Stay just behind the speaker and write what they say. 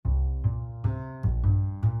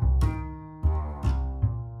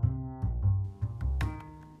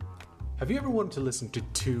Have you ever wanted to listen to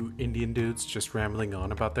two Indian dudes just rambling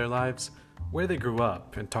on about their lives, where they grew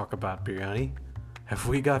up, and talk about biryani? Have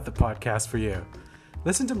we got the podcast for you?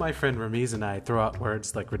 Listen to my friend Ramiz and I throw out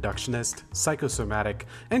words like reductionist, psychosomatic,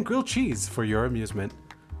 and grilled cheese for your amusement.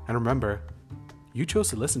 And remember, you chose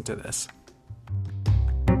to listen to this.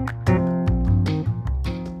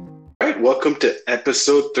 All right, welcome to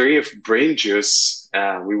episode 3 of Brain Juice.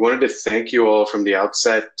 We wanted to thank you all from the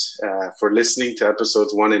outset for listening to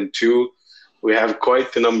episodes 1 and 2. We have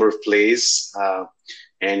quite the number of plays,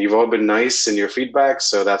 and you've all been nice in your feedback,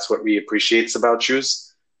 so that's what we appreciate about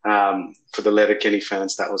Juice. For the Letterkenny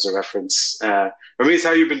fans, that was a reference. Ramiz,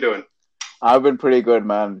 how you been doing? I've been pretty good,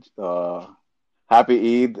 man.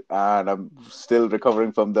 Happy Eid, and I'm still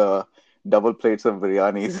recovering from the double plates of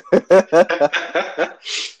biryanis.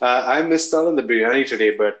 I missed out on the biryani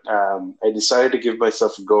today, but I decided to give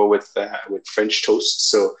myself a go with French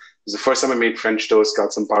toast. So it was the first time I made French toast,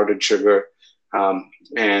 got some powdered sugar.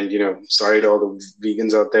 And, sorry to all the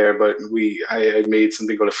vegans out there, but I made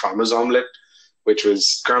something called a farmer's omelet, which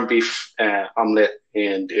was ground beef omelet,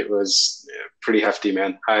 and it was pretty hefty,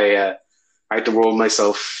 man. I had to roll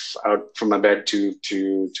myself out from my bed to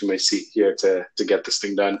my seat here to get this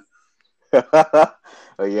thing done.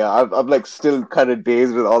 Yeah, I'm like still kind of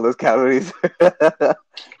dazed with all those calories.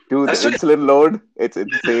 Dude, the insulin load, it's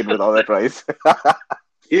insane with all that rice.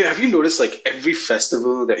 Yeah, have you noticed like every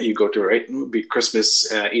festival that you go to, right? It would be Christmas,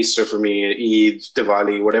 Easter for me, Eid,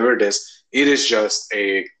 Diwali, whatever it is just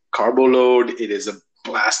a carbo load. It is a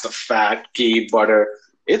blast of fat, ghee, butter.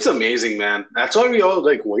 It's amazing, man. That's why we all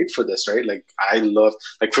like wait for this, right? Like I love,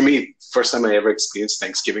 like for me, first time I ever experienced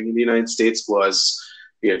Thanksgiving in the United States was,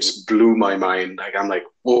 it just blew my mind. Like I'm like,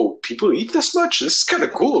 whoa, people eat this much? This is kind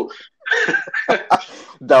of cool.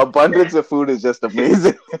 The abundance of food is just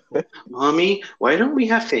amazing. Mommy, why don't we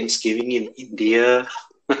have Thanksgiving in India?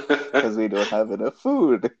 Because we don't have enough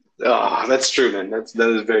food. Oh, that's true, man. That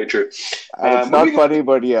is very true. It's not funny,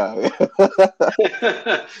 but yeah.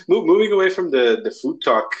 Moving away from the food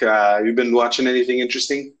talk, you've been watching anything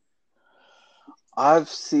interesting? I've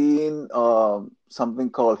seen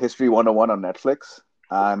something called History 101 on Netflix,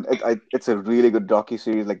 and it's a really good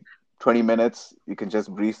docu-series, like 20 minutes. You can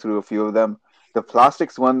just breeze through a few of them. The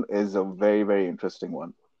plastics one is a very, very interesting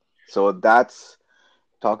one. So that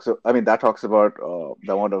talks about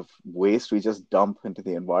the amount of waste we just dump into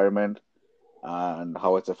the environment and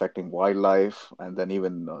how it's affecting wildlife and then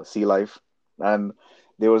even sea life. And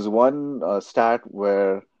there was one stat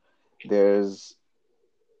where there's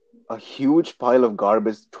a huge pile of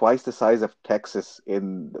garbage twice the size of Texas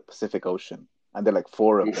in the Pacific Ocean. And there are like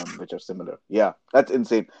 4 of them which are similar. Yeah, that's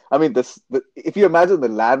insane. I mean, if you imagine the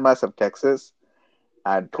landmass of Texas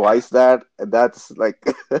and twice that, that's like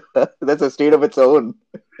that's a state of its own.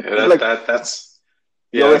 Yeah,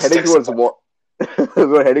 we're heading towards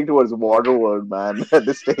we're heading towards Waterworld, man. At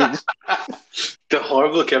this stage, the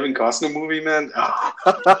horrible Kevin Costner movie, man.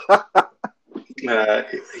 Yeah,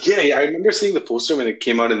 I remember seeing the poster when it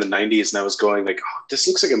came out in the 90s, and I was going like, oh, this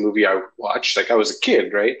looks like a movie I would watch. Like I was a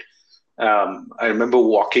kid, right? I remember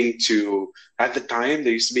walking to, at the time,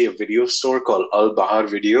 there used to be a video store called Al Bahar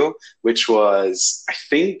Video, which was, I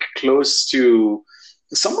think, close to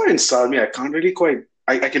somewhere in Salmi. I can't really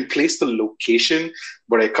I can place the location,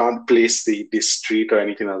 but I can't place the street or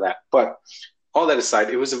anything like that. But all that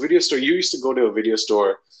aside, it was a video store. You used to go to a video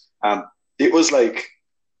store. It was like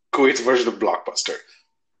Kuwait's version of Blockbuster.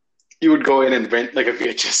 You would go in and rent like a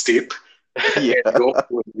VHS tape. Yeah.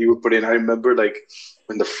 You would put in. I remember like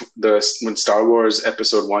when Star Wars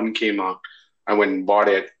Episode 1 came out, I went and bought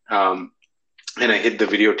it, and I hid the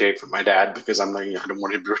videotape from my dad because I'm like, I don't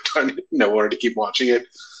want him to return it, and I wanted to keep watching it.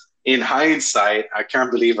 In hindsight, I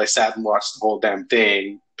can't believe I sat and watched the whole damn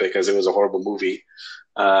thing because it was a horrible movie.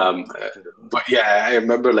 But yeah, I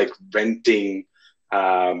remember like renting,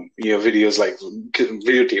 videos like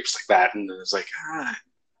videotapes like that, and it was like,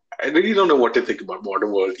 I really don't know what to think about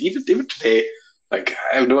Waterworld. Even today, like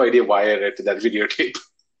I have no idea why I rented that videotape.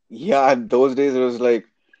 Yeah, and those days it was like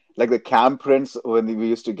the cam prints when we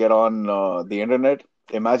used to get on the internet.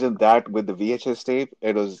 Imagine that with the VHS tape.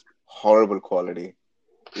 It was horrible quality.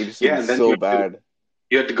 It was so bad.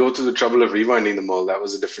 You had to go through the trouble of rewinding them all. That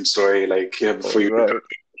was a different story. Like before you. Right.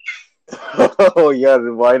 Oh yeah,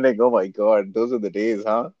 rewinding. Oh my God, those are the days,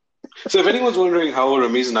 huh? So if anyone's wondering how old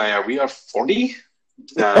Ramiz and I are, we are 40.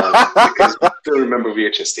 Because we still remember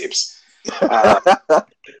VHS tapes.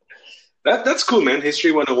 That's cool, man.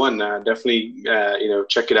 History 101. Definitely,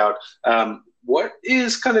 check it out. What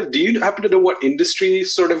is do you happen to know what industry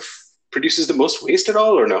sort of produces the most waste at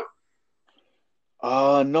all, or no?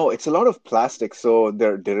 No, it's a lot of plastic. So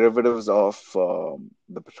they're derivatives of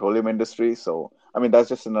the petroleum industry. So, I mean, that's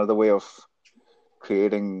just another way of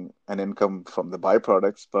creating an income from the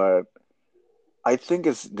byproducts. But I think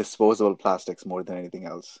it's disposable plastics more than anything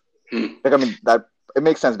else. Hmm. Like, I mean, that it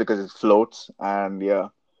makes sense because it floats. And yeah,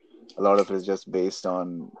 a lot of it is just based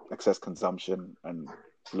on excess consumption and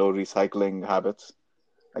low recycling habits.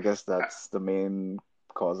 I guess that's the main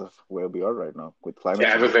cause of where we are right now with climate Yeah,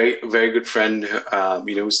 I have a change. very good friend,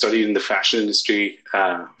 who studied in the fashion industry.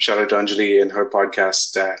 Shout out to Anjali and her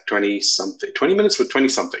podcast, 20 something, 20 minutes with 20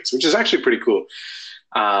 somethings, which is actually pretty cool.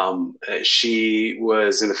 She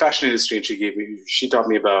was in the fashion industry and she taught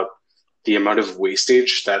me about the amount of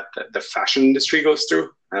wastage that the fashion industry goes through,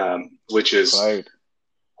 which is Right.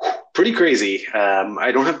 pretty crazy.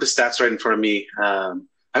 I don't have the stats right in front of me.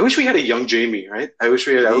 I wish we had a young Jamie, right? I wish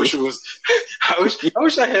it was, I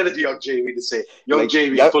wish I had a young Jamie to say, young Like,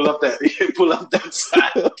 Jamie, yeah, pull up that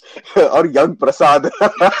stat. or young Prasad.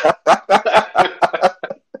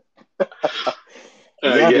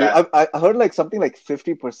 Yeah, dude. Yeah. I heard like something like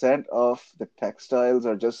 50% of the textiles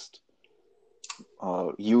are just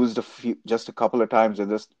used just a couple of times and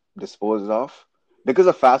just disposed of because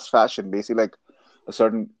of fast fashion. Basically, like a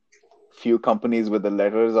certain few companies with the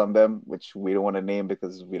letters on them, which we don't want to name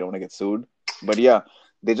because we don't want to get sued. But yeah,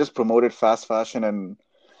 they just promoted fast fashion and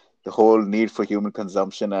the whole need for human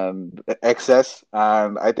consumption and excess.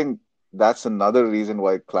 And I think that's another reason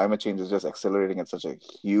why climate change is just accelerating at such a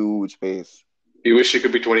huge pace. You wish you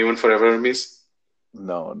could be 21 forever, Miss?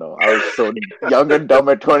 No, no. I was so young and dumb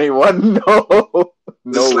at 21. No,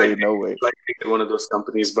 no Just way, no way. like one of those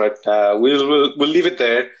companies, but we'll leave it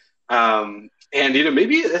there. And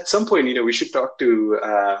maybe at some point, we should talk to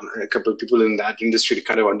a couple of people in that industry to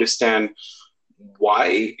kind of understand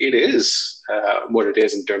why it is what it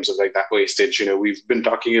is in terms of like that wastage. We've been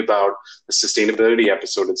talking about the sustainability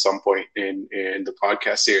episode at some point in the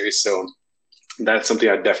podcast series, so that's something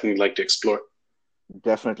I'd definitely like to explore.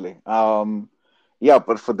 Definitely. Yeah,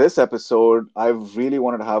 but for this episode, I really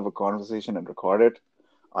wanted to have a conversation and record it.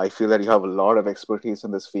 I feel that you have a lot of expertise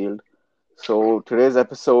in this field. So today's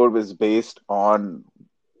episode was based on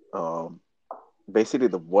um, basically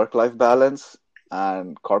the work-life balance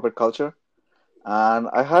and corporate culture. And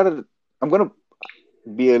I'm going to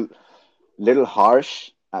be a little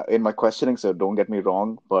harsh in my questioning, so don't get me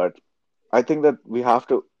wrong, but I think that we have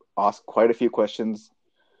to ask quite a few questions,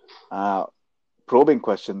 uh, probing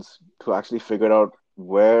questions, to actually figure out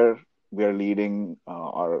where we are leading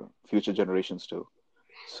our future generations to.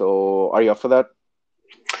 So, are you up for that?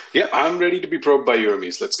 Yeah, I'm ready to be probed by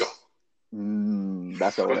Euromies. Let's go.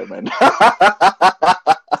 That's not what I meant.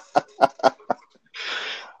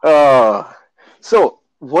 uh, so,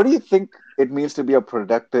 what do you think it means to be a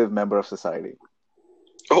productive member of society?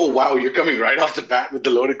 Oh wow, you're coming right off the bat with the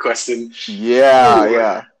loaded question. Yeah, Ooh,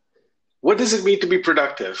 yeah. what does it mean to be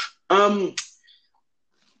productive?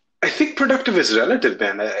 I think productive is relative,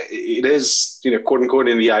 man. It is, quote unquote,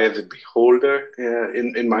 in the eye of the beholder.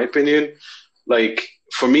 In my opinion, like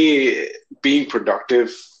for me, being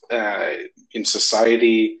productive uh, in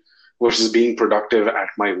society versus being productive at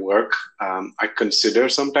my work, I consider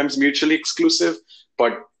sometimes mutually exclusive.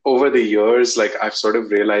 But over the years, like I've sort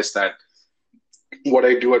of realized that what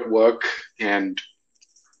I do at work and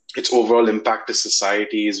its overall impact to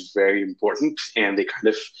society is very important, and they kind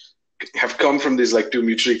of have come from these like two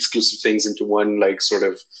mutually exclusive things into one like sort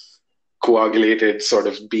of coagulated sort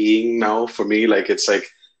of being now for me. Like it's like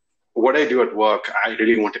what I do at work, I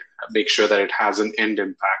really want to make sure that it has an end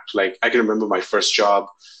impact. Like I can remember my first job.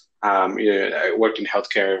 I worked in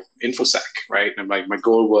healthcare infosec, right? And my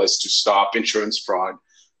goal was to stop insurance fraud.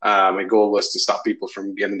 My goal was to stop people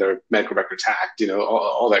from getting their medical records hacked,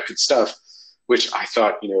 all that good stuff, which I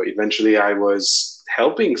thought, eventually I was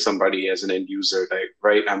helping somebody as an end user, like,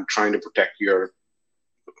 right? I'm trying to protect your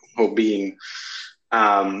whole being.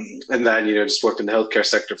 And then, just worked in the healthcare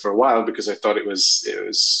sector for a while because I thought it was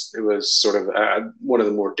sort of one of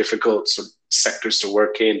the more difficult sort of sectors to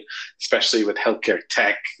work in, especially with healthcare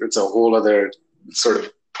tech. It's a whole other sort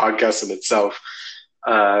of podcast in itself.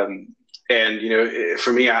 And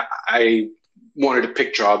for me, I wanted to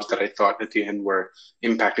pick jobs that I thought at the end were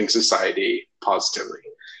impacting society positively.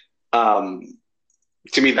 Um,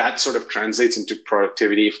 to me, that sort of translates into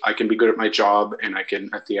productivity. If I can be good at my job and I can,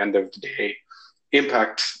 at the end of the day,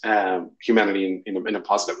 impact humanity in a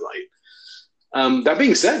positive light. That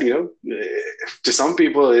being said, to some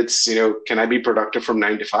people, it's, can I be productive from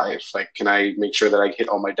 9 to 5? Like, can I make sure that I hit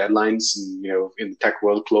all my deadlines and, in the tech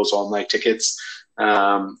world, close all my tickets?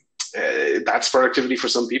 That's productivity for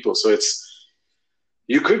some people. So it's,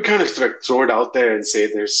 you could kind of throw it out there and say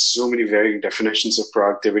there's so many varying definitions of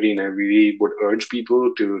productivity, and I really would urge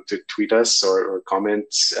people to tweet us or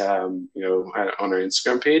comment, on our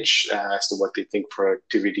Instagram page as to what they think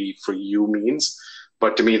productivity for you means.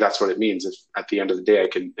 But to me, that's what it means. If at the end of the day, I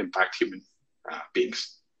can impact human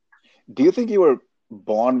beings. Do you think you were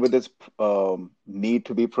born with this need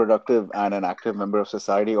to be productive and an active member of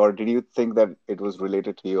society, or did you think that it was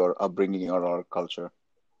related to your upbringing or culture?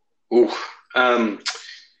 Ooh,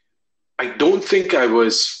 I don't think I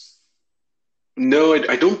was. No,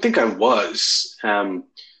 I don't think I was.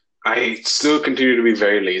 I still continue to be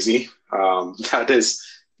very lazy. That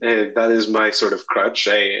is my sort of crutch.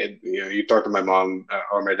 You talk to my mom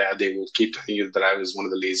or my dad, they will keep telling you that I was one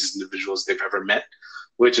of the laziest individuals they've ever met,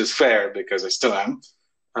 which is fair because I still am.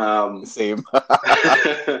 Same.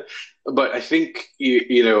 But I think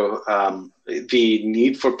the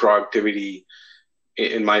need for productivity,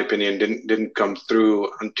 in my opinion, didn't come through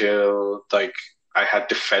until like I had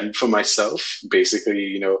to fend for myself. Basically,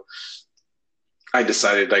 I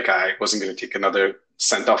decided like I wasn't going to take another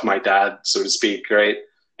cent off my dad, so to speak, right?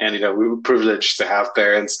 And we were privileged to have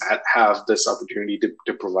parents that have this opportunity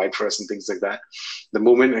to provide for us and things like that. The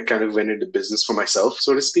moment I kind of went into business for myself,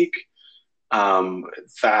 so to speak,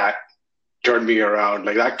 that turned me around.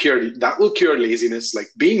 Like that will cure laziness. Like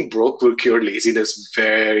being broke will cure laziness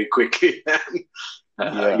very quickly.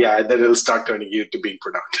 Then it'll start turning you to being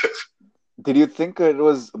productive. Did you think it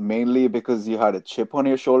was mainly because you had a chip on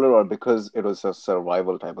your shoulder, or because it was a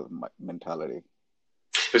survival type of mentality?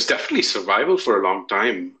 It was definitely survival for a long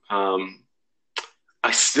time.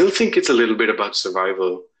 I still think it's a little bit about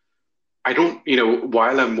survival. I don't,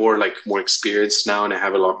 while I'm more experienced now and I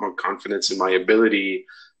have a lot more confidence in my ability,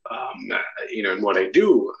 in what I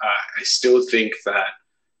do, I still think that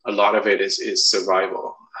a lot of it is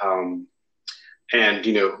survival. And,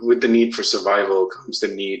 with the need for survival comes the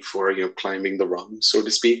need for, climbing the rung, so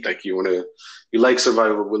to speak. Like you like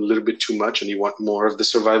survival a little bit too much and you want more of the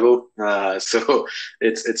survival. So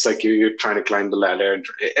it's like you're trying to climb the ladder.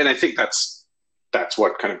 And I think that's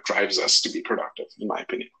what kind of drives us to be productive, in my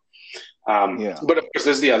opinion. But of course,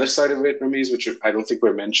 there's the other side of it, Rameez, which I don't think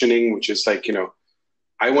we're mentioning, which is like,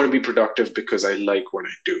 I want to be productive because I like what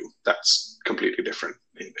I do. That's completely different,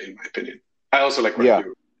 in my opinion. I also like what I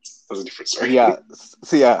do. That's a different story.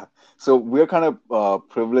 So we're kind of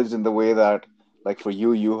privileged in the way that, like, for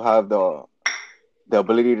you have the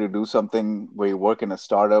ability to do something where you work in a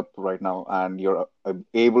startup right now, and you're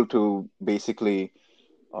able to basically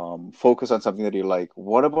focus on something that you like.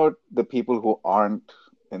 What about the people who aren't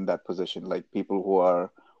in that position, like people who are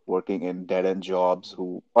working in dead-end jobs,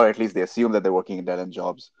 or at least they assume that they're working in dead-end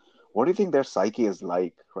jobs? What do you think their psyche is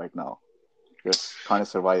like right now, just trying to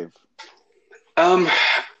survive?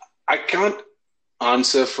 I can't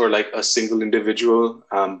answer for like a single individual,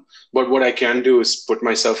 but what I can do is put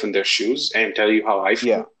myself in their shoes and tell you how I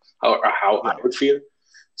feel, how I would feel.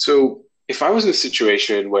 So if I was in a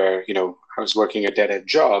situation where, I was working a dead-end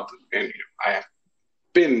job, and I have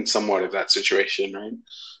been somewhat of that situation, right?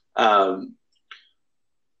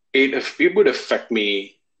 It would affect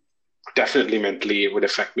me definitely mentally. It would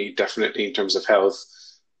affect me definitely in terms of health.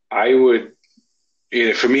 I would,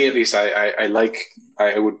 for me at least, I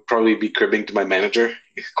would probably be cribbing to my manager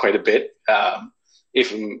quite a bit.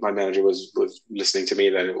 If my manager was listening to me,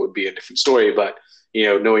 then it would be a different story. But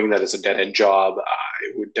knowing that it's a dead end job,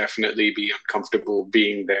 I would definitely be uncomfortable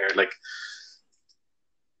being there. Like,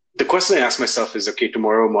 the question I ask myself is, okay,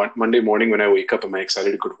 tomorrow, Monday morning when I wake up, am I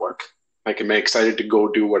excited to go to work? Like, am I excited to go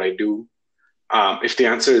do what I do? If the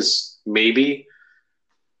answer is maybe,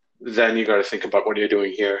 then you got to think about what you're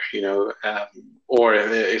doing here, or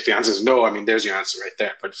if the answer is no, I mean, there's your answer right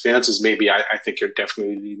there. But if the answer is maybe, I think you're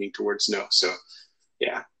definitely leaning towards no. So,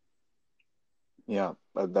 yeah. Yeah,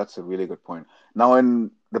 that's a really good point. Now,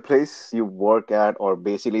 in the place you work at, or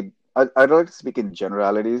basically, I'd like to speak in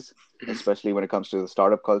generalities, especially when it comes to the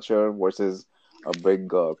startup culture versus a big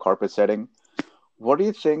corporate setting. What do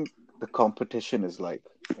you think the competition is like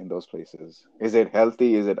in those places? Is it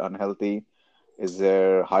healthy? Is it unhealthy? Is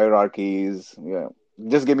there hierarchies? Yeah,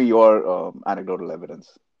 just give me your anecdotal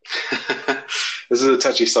evidence. This is a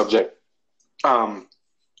touchy subject.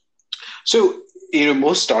 So,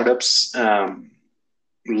 most startups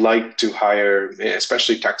like to hire,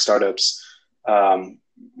 especially tech startups.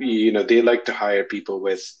 They like to hire people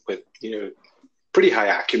with pretty high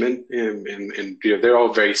acumen, and they're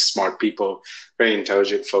all very smart people, very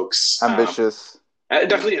intelligent folks. Ambitious.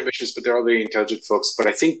 Definitely ambitious, but they're all very intelligent folks. But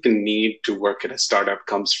I think the need to work at a startup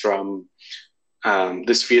comes from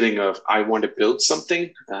this feeling of, I want to build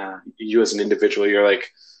something. You as an individual, you're like,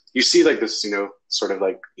 you see like this, sort of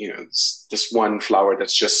like, this one flower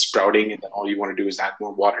that's just sprouting, and then all you want to do is add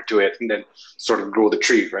more water to it and then sort of grow the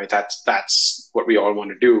tree, right? That's what we all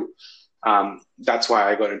want to do. That's why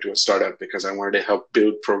I got into a startup, because I wanted to help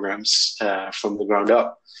build programs from the ground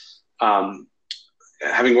up. Um,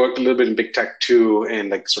 Having worked a little bit in big tech too, and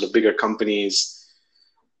like sort of bigger companies,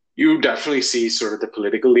 you definitely see sort of the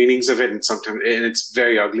political leanings of it, and sometimes, and it's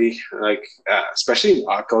very ugly. Like especially in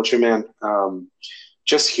our culture, man.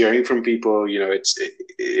 Just hearing from people, it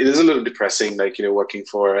is a little depressing. Like working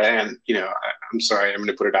for, and I'm sorry, I'm going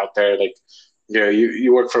to put it out there. Like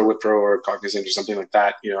you work for Wipro or Cognizant or something like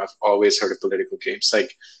that. I've always heard of political games.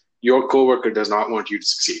 Like your coworker does not want you to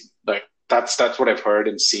succeed. Like that's what I've heard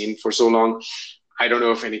and seen for so long. I don't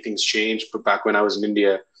know if anything's changed, but back when I was in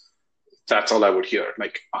India, that's all I would hear.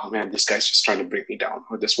 Like, oh man, this guy's just trying to bring me down,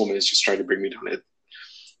 or this woman is just trying to bring me down.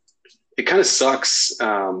 It kind of sucks.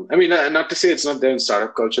 I mean, not to say it's not there in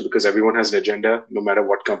startup culture, because everyone has an agenda, no matter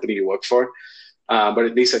what company you work for. But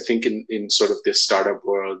at least I think in sort of this startup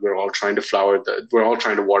world, we're all trying to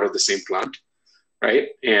water the same plant, right?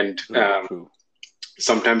 And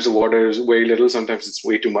sometimes the water is way little, sometimes it's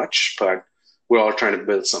way too much, but we're all trying to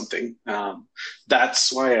build something.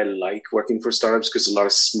 That's why I like working for startups, because a lot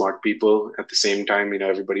of smart people at the same time,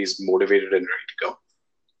 everybody's motivated and ready to go.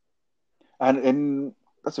 And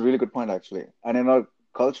that's a really good point, actually. And in our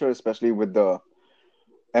culture, especially with the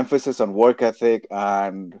emphasis on work ethic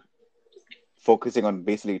and focusing on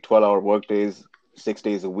basically 12-hour work days, 6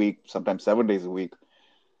 days a week, sometimes 7 days a week,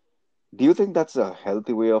 do you think that's a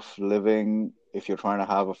healthy way of living if you're trying to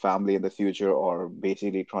have a family in the future, or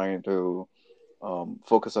basically trying to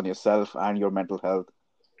focus on yourself and your mental health?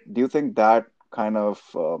 Do you think that kind of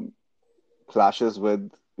clashes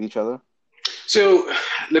with each other? So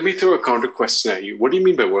let me throw a counter question at you. What do you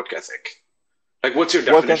mean by work ethic? Like, what's your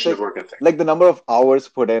definition of work ethic? Like the number of hours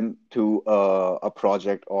put into a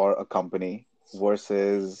project or a company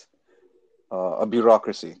versus a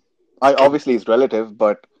bureaucracy. Obviously, it's relative,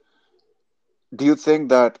 but do you think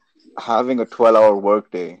that having a 12-hour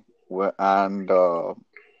workday and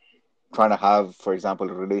trying to have, for example,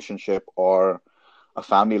 a relationship or a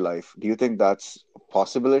family life, do you think that's a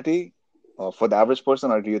possibility for the average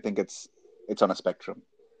person, or do you think it's on a spectrum?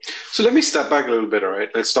 So let me step back a little bit, all right?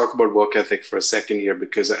 Let's talk about work ethic for a second here,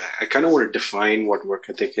 because I kind of want to define what work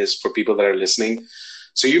ethic is for people that are listening.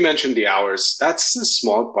 So you mentioned the hours. That's a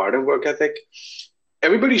small part of work ethic.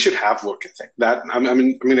 Everybody should have work ethic. That I'm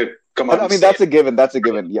going to come out. I mean, that's a given. That's a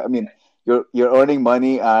given. Yeah, I mean, you're earning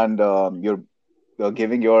money, and you're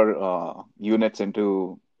giving your units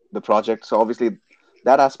into the project. So obviously,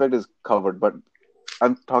 that aspect is covered. But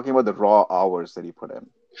I'm talking about the raw hours that you put in.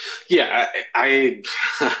 Yeah, I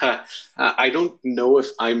I don't know if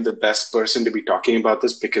I'm the best person to be talking about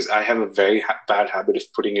this, because I have a very bad habit of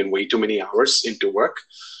putting in way too many hours into work,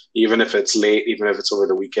 even if it's late, even if it's over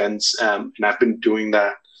the weekends. And I've been doing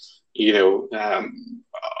that,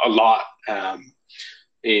 a lot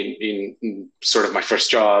in sort of my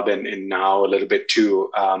first job, and now a little bit too.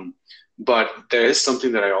 But there is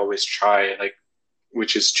something that I always try, like,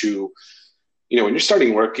 which is to, when you're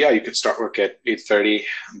starting work, yeah, you could start work at 8:30,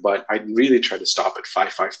 but I really try to stop at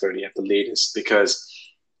 5:30 at the latest, because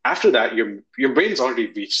after that, your brain's already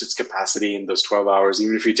reached its capacity in those 12 hours,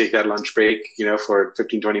 even if you take that lunch break, for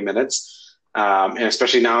 15, 20 minutes. And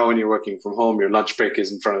especially now when you're working from home, your lunch break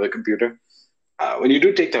is in front of the computer. When you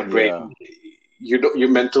do take that break, your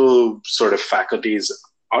mental sort of faculties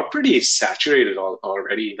are pretty saturated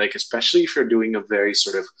already, like, especially if you're doing a very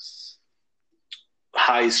sort of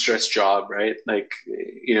high stress job, right? Like,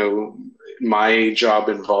 my job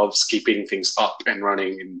involves keeping things up and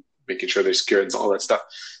running and making sure they're secure and all that stuff.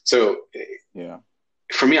 So yeah,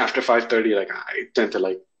 for me, after 5:30, like,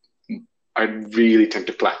 I really tend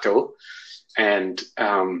to plateau. And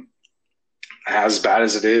as bad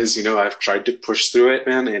as it is, I've tried to push through it,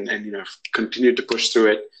 man, and I've continued to push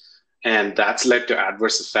through it. And that's led to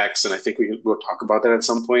adverse effects. And I think we'll talk about that at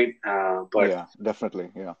some point. But yeah, definitely.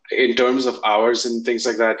 Yeah. In terms of hours and things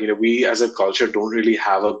like that, we as a culture don't really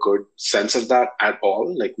have a good sense of that at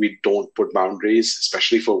all. Like, we don't put boundaries,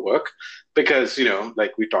 especially for work, because,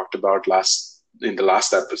 like we talked about in the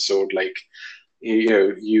last episode, like,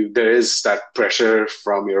 there is that pressure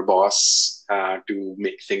from your boss to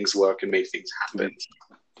make things work and make things happen.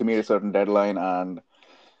 To meet a certain deadline. And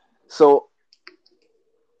so,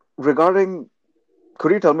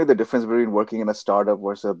 could you tell me the difference between working in a startup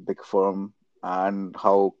versus a big firm, and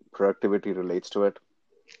how productivity relates to it?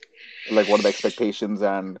 Like, what are the expectations,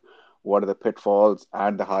 and what are the pitfalls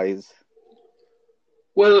and the highs?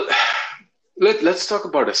 Well, let's talk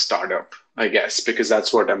about a startup. I guess, because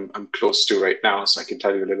that's what I'm close to right now, so I can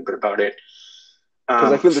tell you a little bit about it.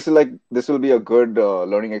 Because I Um, feel this will be a good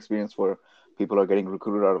learning experience for people who are getting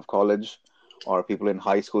recruited out of college, or people in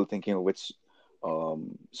high school thinking of which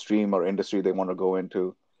stream or industry they want to go into,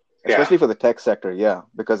 yeah, especially for the tech sector. Yeah,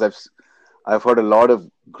 because I've heard a lot of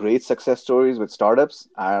great success stories with startups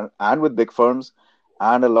and with big firms,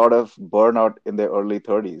 and a lot of burnout in their early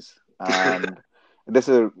 30s. And this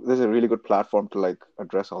is a really good platform to like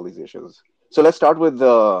address all these issues. So let's start with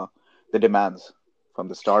the demands from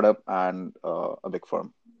the startup and a big firm.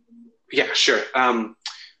 yeah, sure.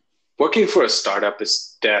 Working for a startup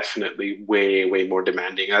is definitely way, way more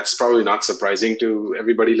demanding. That's probably not surprising to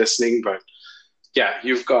everybody listening, but yeah,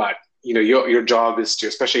 you've got, your job is to,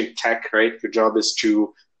 especially in tech, right? Your job is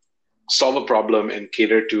to solve a problem and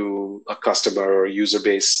cater to a customer or user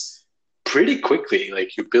base pretty quickly.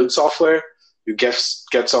 Like you build software, you get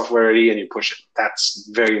software ready and you push it. That's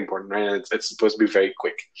very important, right? And it's supposed to be very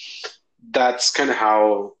quick. That's kind of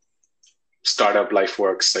how startup life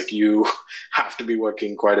works. Like you have to be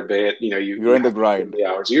working quite a bit. You're You in the have to put in grind. the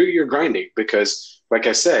hours. You're grinding because, like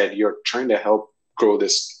I said, you're trying to help grow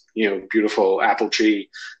this beautiful apple tree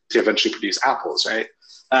to eventually produce apples, right?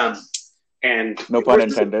 Um, and No pun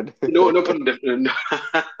intended. no pun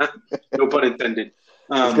no pun intended.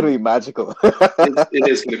 It's gonna Um, be magical. it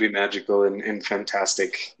is going to be magical and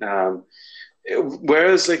fantastic.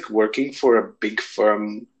 Whereas like working for a big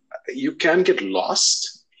firm, you can get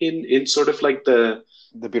lost in sort of like The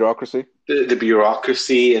bureaucracy. the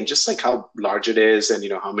bureaucracy and just like how large it is and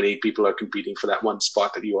how many people are competing for that one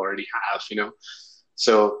spot that you already have.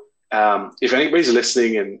 So if anybody's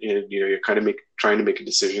listening and you're kind of trying to make a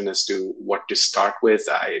decision as to what to start with,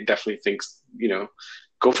 I definitely think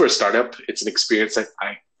go for a startup. It's an experience that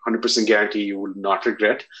I 100% guarantee you will not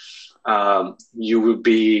regret. You will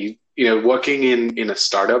be working in a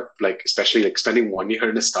startup, like especially like spending 1 year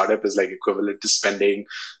in a startup is like equivalent to spending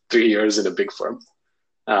 3 years in a big firm.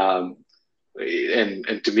 Um,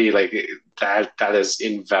 and to me, like that is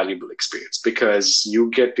invaluable experience because you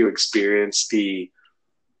get to experience the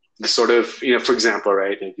sort of, for example,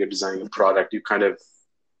 right, like you're designing a product, you kind of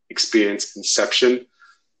experience inception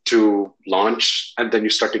to launch, and then you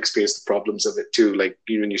start to experience the problems of it too. Like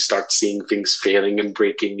when you start seeing things failing and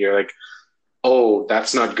breaking, you're like, oh,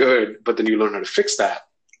 that's not good. But then you learn how to fix that,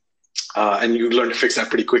 and you learn to fix that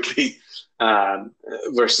pretty quickly. Um,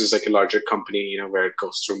 Versus like a larger company, where it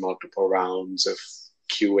goes through multiple rounds of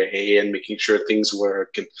QA and making sure things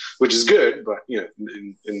work, and which is good. But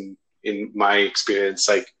in my experience,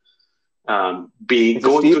 like being It's a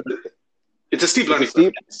going through steep. it's a steep It's a learning curve.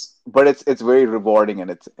 steep, but it's very rewarding in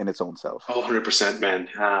its own self. Oh, 100%, man.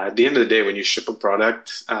 At the end of the day, when you ship a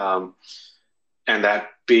product and that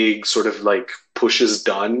big sort of like push is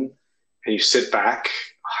done and you sit back,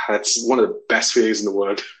 that's one of the best feelings in the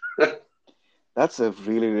world. That's a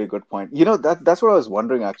really, really good point. You know, that's what I was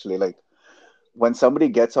wondering actually. Like when somebody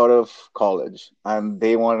gets out of college and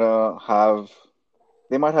they might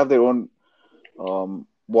have their own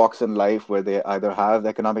walks in life where they either have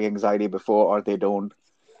economic anxiety before or they don't.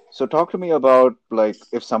 So talk to me about like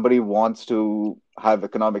if somebody wants to have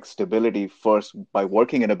economic stability first by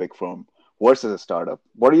working in a big firm versus a startup.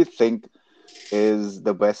 What do you think is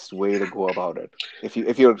the best way to go about it? If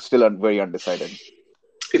you're still very undecided.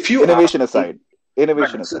 If you ask Innovation me, aside.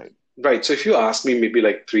 Innovation right, so, aside. right, so if you asked me maybe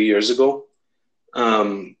like 3 years ago,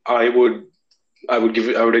 um, I would I would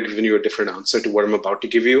have given you a different answer to what I'm about to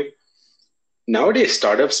give you. Nowadays,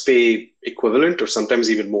 startups pay equivalent or sometimes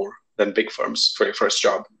even more than big firms for your first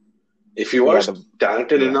job. If you are Yeah, the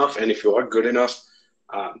talented yeah, enough and if you are good enough,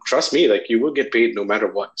 trust me, like you will get paid no matter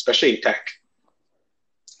what, especially in tech.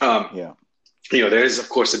 Um, yeah. there is of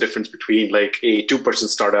course a difference between like a two-person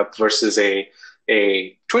startup versus a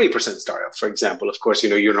 20% startup, for example. Of course,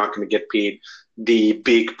 you're not going to get paid the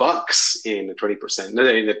big bucks in the 20%, in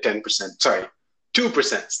the 10%, sorry,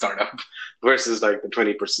 2% startup versus like the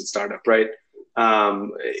 20% startup, right?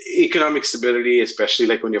 Economic stability, especially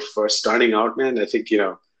like when you're first starting out, man, I think,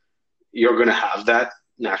 you're going to have that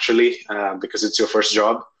naturally because it's your first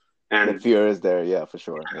job. The And fear is there, yeah, for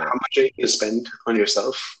sure. Yeah. how much are you going to spend on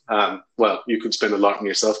yourself? Well, you could spend a lot on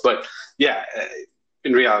yourself, but yeah,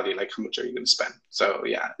 in reality, like how much are you going to spend? So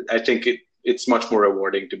yeah, I think it's much more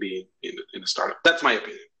rewarding to be in a startup. That's my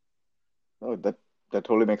opinion. Oh, that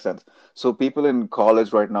totally makes sense. So people in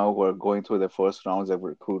college right now who are going through their first rounds of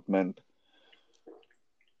recruitment,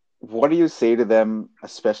 what do you say to them,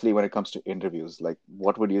 especially when it comes to interviews? Like,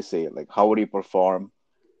 what would you say? Like, how would you perform?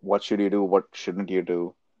 What should you do? What shouldn't you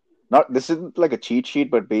do? Not this isn't like a cheat sheet,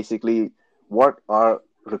 but basically, what are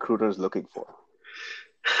recruiters looking for?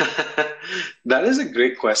 That is a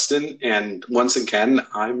great question. And once again,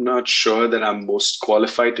 I'm not sure that I'm most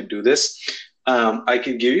qualified to do this. I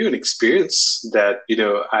can give you an experience that,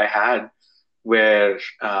 I had where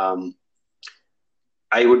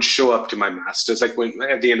I would show up to my masters, like when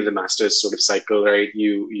at the end of the masters sort of cycle, right?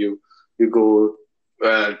 You go.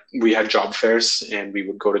 We had job fairs, and we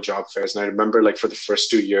would go to job fairs. And I remember, like for the first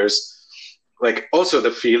 2 years, like also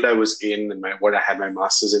the field I was in and what I had my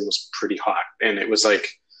masters in was pretty hot, and it was like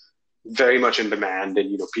very much in demand,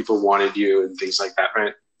 and people wanted you and things like that,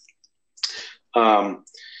 right? Um,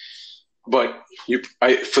 but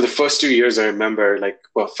for the first 2 years, I remember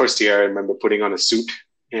first year I remember putting on a suit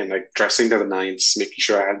and like dressing to the nines, making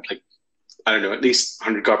sure I had like I don't know at least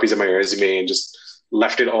 100 copies of my resume and just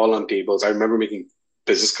left it all on tables. I remember making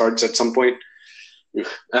business cards at some point. But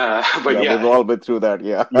Yeah, we've yeah, all been through that.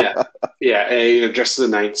 Yeah. yeah, yeah. Dressed to the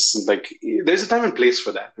nines. Like there's a time and place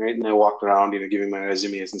for that, right? And I walked around, giving my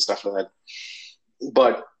resumes and stuff like that.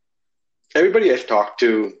 But everybody I've talked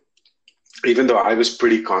to, even though I was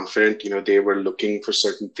pretty confident, they were looking for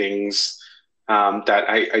certain things that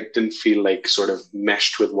I didn't feel like sort of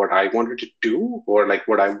meshed with what I wanted to do or like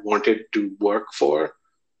what I wanted to work for.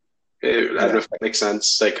 I don't know Yeah. if that makes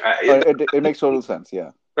sense. Like, It makes total sense.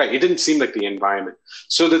 Yeah. right, it didn't seem like the environment.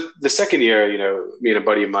 So the second year, me and a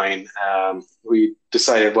buddy of mine, I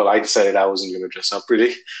decided I wasn't going to dress up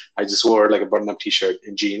really. I just wore like a button-up t-shirt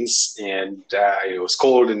and jeans, and it was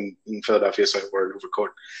cold in Philadelphia, so I wore an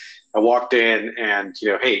overcoat. I walked in and,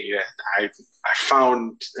 hey, yeah, I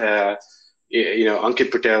found,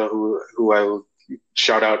 Ankit Patel, who I will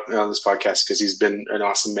shout out on this podcast because he's been an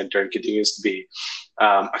awesome mentor and continues to be.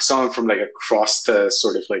 I saw him from like across the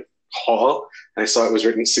sort of like hall, and I saw it was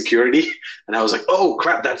written security, and I was like, oh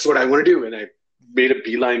crap, that's what I want to do. And I made a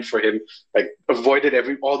beeline for him, like avoided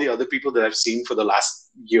all the other people that I've seen for the last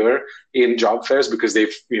year in job fairs because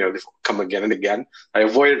they've come again and again. I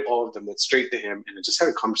avoided all of them, went straight to him, and I just had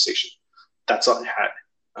a conversation. That's all I had.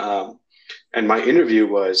 And my interview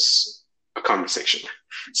was a conversation.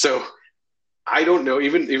 So I don't know.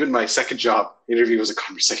 Even my second job interview was a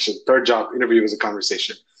conversation. Third job interview was a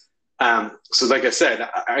conversation. So like I said,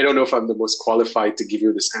 I don't know if I'm the most qualified to give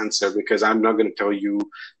you this answer because I'm not going to tell you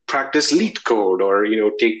practice lead code or,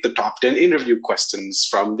 take the top 10 interview questions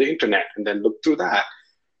from the internet and then look through that.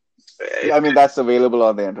 Yeah, I mean, that's available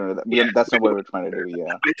on the internet. Yeah. That's not what we're trying to do.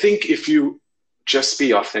 Yeah. I think if you just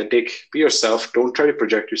be authentic, be yourself, don't try to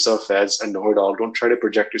project yourself as a know-it-all. Don't try to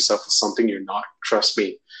project yourself as something you're not. Trust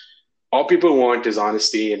me. All people want is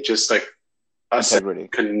honesty and just like a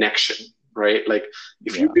connection. Right? Like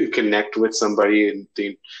if you can connect with somebody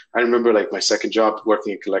I remember like my second job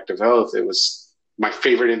working in Collective Health, it was my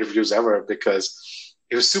favorite interviews ever because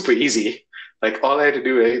it was super easy. Like all I had to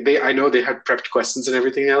do, I know they had prepped questions and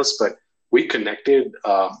everything else, but we connected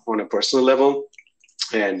on a personal level.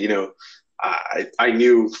 And, I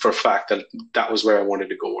knew for a fact that was where I wanted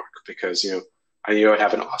to go work because, I knew I'd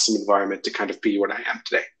have an awesome environment to kind of be what I am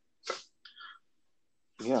today. So.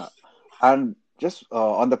 Yeah. And just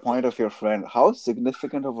on the point of your friend, how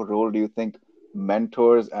significant of a role do you think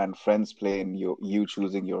mentors and friends play in you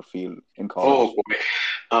choosing your field in college?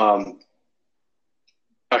 Oh boy,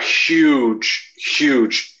 a huge,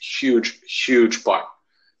 huge, huge, huge part.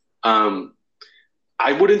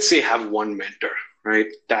 I wouldn't say have one mentor, right?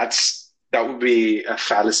 That would be a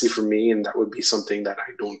fallacy for me, and that would be something that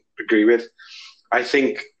I don't agree with. I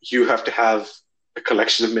think you have to have a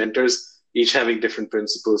collection of mentors, each having different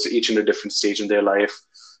principles, each in a different stage in their life,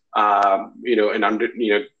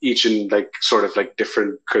 each in like sort of like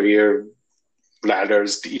different career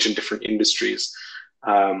ladders, each in different industries.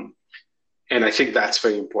 And I think that's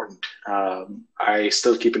very important. I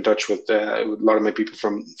still keep in touch with a lot of my people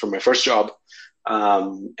from my first job,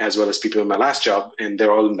 as well as people in my last job, and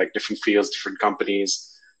they're all in like different fields, different companies.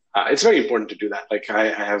 It's very important to do that. Like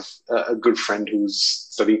I have a good friend who's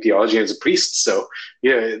studying theology and is a priest. So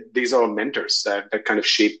yeah, these are all mentors that kind of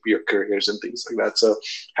shape your careers and things like that. So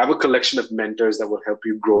have a collection of mentors that will help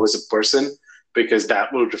you grow as a person because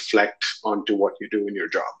that will reflect onto what you do in your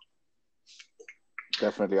job.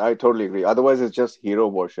 Definitely. I totally agree. Otherwise, it's just hero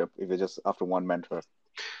worship if you're just after one mentor.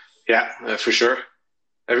 Yeah, for sure.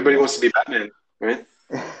 Everybody wants to be Batman, right?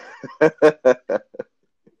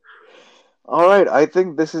 All right. I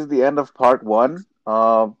think this is the end of part one.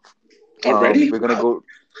 Already? We're going to go.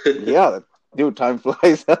 Yeah, dude, time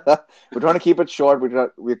flies. We're trying to keep it short.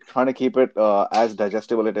 We're trying to keep it as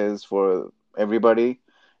digestible it is for everybody.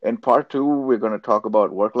 In part two, we're going to talk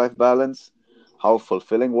about work-life balance, how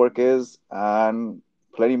fulfilling work is, and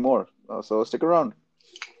plenty more. So stick around.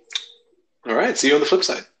 All right. See you on the flip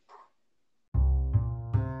side.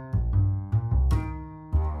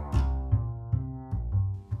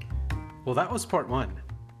 Well, that was part 1.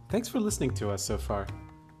 Thanks for listening to us so far.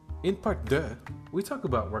 In part 2, we talk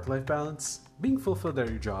about work-life balance, being fulfilled at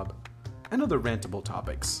your job, and other rantable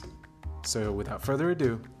topics. So without further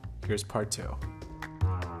ado, here's part 2.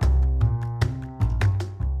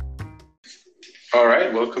 All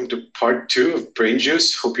right, welcome to part 2 of Brain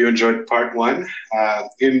Juice. Hope you enjoyed part 1.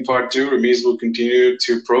 In part 2, Ramiz will continue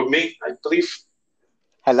to probe me, I believe.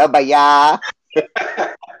 Hello, Baya.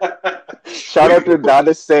 Shout out to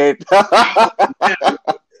Danish Seth.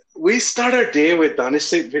 We start our day with Danish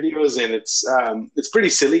Seth videos, and it's pretty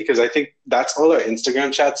silly because I think that's all our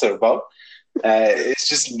Instagram chats are about. It's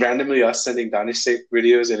just randomly us sending Danish Seth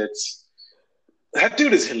videos, and that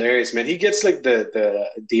dude is hilarious, man. He gets like the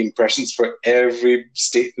impressions for every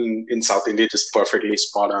state in South India just perfectly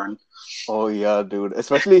spot on. Oh yeah, dude.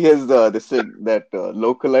 Especially his this thing that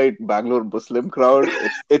localite Bangalore Muslim crowd.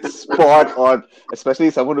 It's spot on.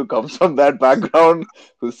 Especially someone who comes from that background,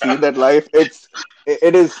 who's seen that life. It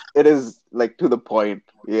is like to the point.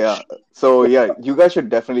 Yeah. So yeah, you guys should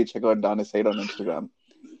definitely check out Danish Seth on Instagram.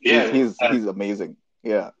 Yeah, he's amazing.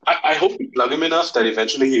 Yeah. I hope we plug him enough that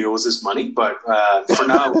eventually he owes his money, but for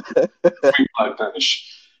now, free plug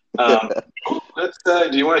Danish. Do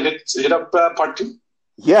you want to hit up part 2?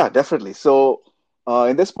 Yeah, definitely. So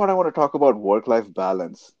in this part, I want to talk about work-life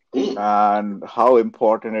balance and how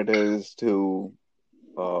important it is to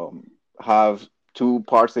have two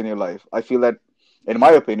parts in your life. I feel that, in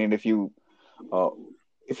my opinion, if you're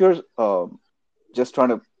just trying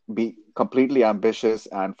to be completely ambitious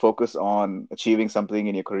and focus on achieving something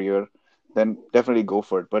in your career, then definitely go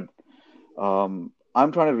for it. But I'm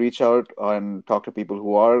trying to reach out and talk to people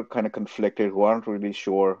who are kind of conflicted, who aren't really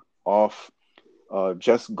sure of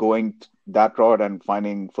just going that route and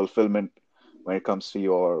finding fulfillment when it comes to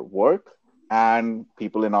your work, and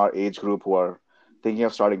people in our age group who are thinking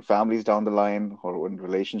of starting families down the line or in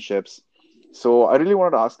relationships. So I really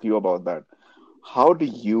wanted to ask you about that. How do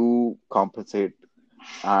you compensate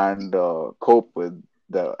and cope with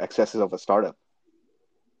the excesses of a startup?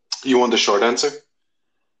 You want the short answer?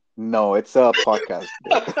 No, it's a podcast.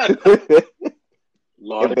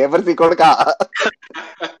 Lot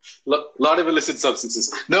of illicit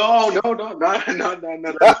substances. No.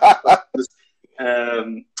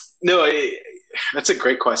 That's a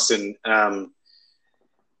great question. I've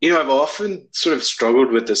often sort of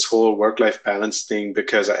struggled with this whole work-life balance thing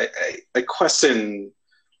because I question,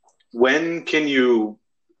 when can you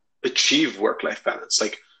achieve work-life balance?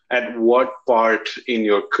 Like, at what part in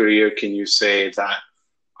your career can you say that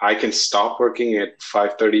I can stop working at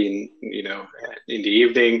 5:30 in the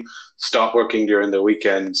evening, stop working during the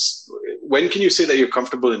weekends? When can you say that you're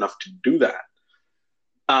comfortable enough to do that?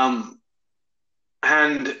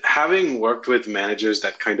 And having worked with managers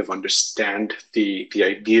that kind of understand the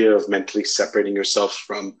idea of mentally separating yourself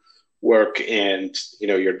from work and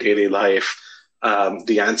your daily life,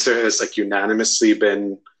 the answer has like unanimously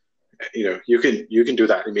been, you can do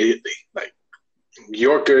that immediately. Like,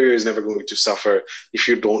 your career is never going to suffer if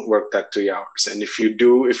you don't work that 3 hours. And if you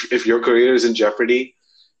do, if your career is in jeopardy,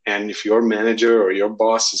 and if your manager or your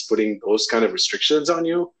boss is putting those kind of restrictions on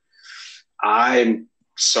you, I'm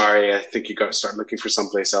sorry, I think you got to start looking for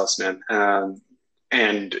someplace else, man.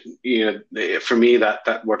 And for me,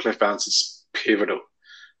 that work-life balance is pivotal.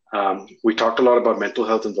 We talked a lot about mental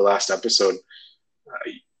health in the last episode.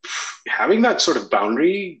 Having that sort of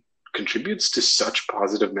boundary contributes to such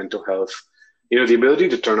positive mental health. The ability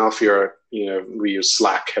to turn off we use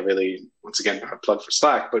Slack heavily. Once again, not a plug for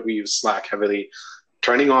Slack, but we use Slack heavily.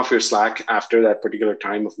 Turning off your Slack after that particular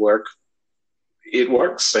time of work, it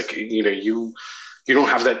works. Like, you don't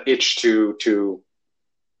have that itch to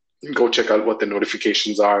go check out what the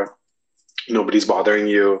notifications are. Nobody's bothering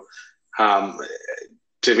you.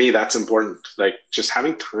 To me, that's important. Like, just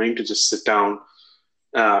having time to just sit down,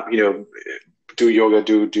 do yoga,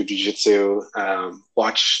 do jiu-jitsu,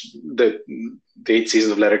 watch the 8th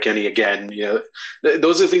season of Letterkenny again.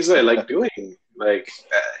 Those are things that I like doing. Like,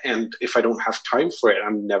 and if I don't have time for it,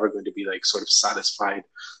 I'm never going to be like sort of satisfied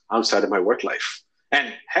outside of my work life.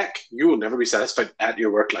 And heck, you will never be satisfied at your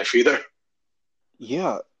work life either.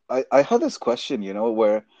 Yeah, I had this question,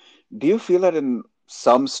 where do you feel that in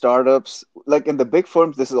some startups, like in the big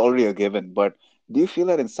firms, this is already a given, but do you feel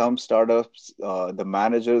that in some startups, the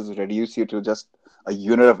managers reduce you to just a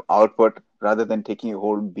unit of output rather than taking your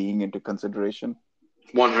whole being into consideration?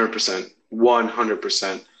 100%.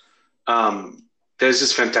 100%. There's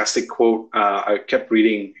this fantastic quote I kept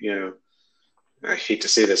reading, I hate to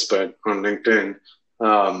say this, but on LinkedIn,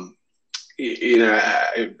 I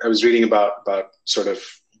was reading about sort of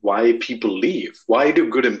why people leave. Why do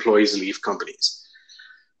good employees leave companies?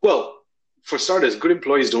 Well, for starters, good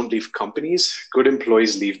employees don't leave companies. Good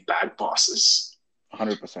employees leave bad bosses.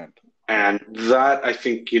 100%. And that, I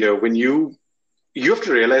think, when you have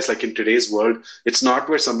to realize, like, in today's world, it's not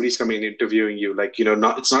where somebody's coming and interviewing you. Like,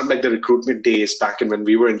 not it's not like the recruitment days back in when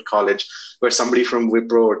we were in college, where somebody from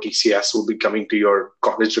Wipro or TCS will be coming to your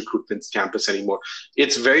college recruitment campus anymore.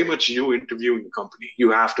 It's very much you interviewing the company.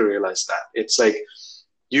 You have to realize that. It's like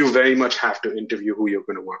you very much have to interview who you're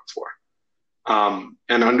going to work for.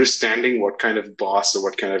 And understanding what kind of boss or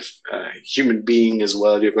what kind of human being as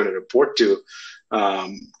well you're going to report to,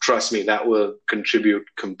 trust me, that will contribute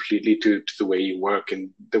completely to the way you work and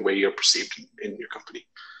the way you're perceived in your company.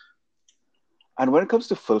 And when it comes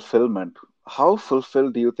to fulfillment, how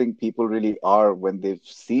fulfilled do you think people really are when they've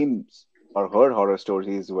seen or heard horror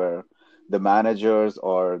stories where the managers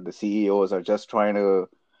or the CEOs are just trying to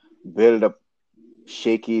build a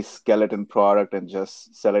shaky skeleton product and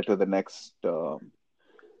just sell it to the next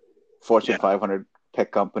Fortune Yeah. 500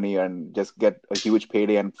 tech company and just get a huge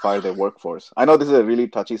payday and fire their workforce? I know this is a really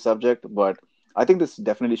touchy subject, but I think this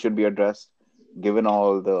definitely should be addressed given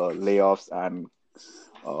all the layoffs and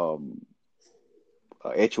um,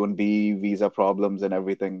 H-1B visa problems and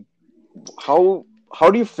everything. How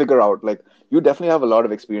do you figure out, like, you definitely have a lot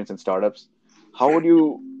of experience in startups. How would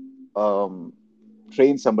you um,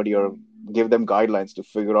 train somebody or give them guidelines to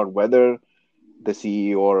figure out whether the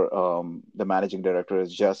CEO or the managing director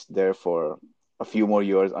is just there for a few more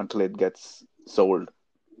years until it gets sold?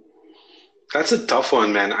 That's a tough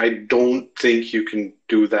one, man. I don't think you can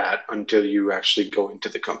do that until you actually go into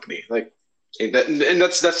the company. Like, and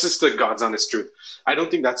that's just the God's honest truth. I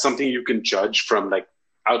don't think that's something you can judge from, like,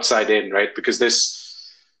 outside in, right? Because there's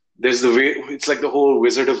the way, it's like the whole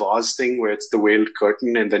Wizard of Oz thing where it's the veiled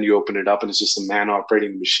curtain and then you open it up and it's just a man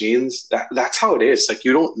operating the machines. That's how it is. Like,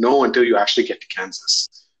 you don't know until you actually get to Kansas.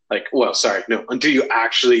 Like, well, sorry, no, until you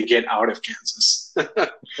actually get out of Kansas.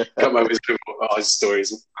 Got my Wizard of Oz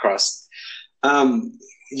stories crossed.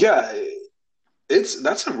 Yeah,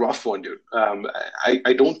 that's a rough one, dude.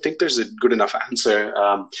 I don't think there's a good enough answer.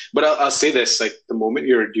 But I'll say this: like, the moment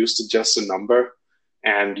you're reduced to just a number,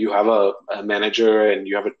 and you have a manager and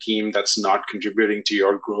you have a team that's not contributing to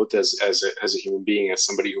your growth as a human being, as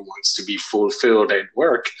somebody who wants to be fulfilled at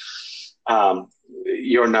work,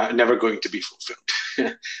 you're never going to be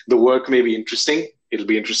fulfilled. The work may be interesting; it'll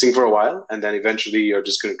be interesting for a while, and then eventually you're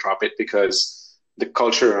just going to drop it because the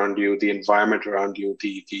culture around you, the environment around you,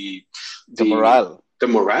 The morale. the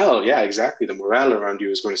morale, yeah, exactly. The morale around you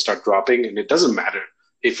is going to start dropping, and it doesn't matter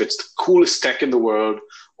if it's the coolest tech in the world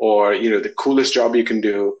or the coolest job you can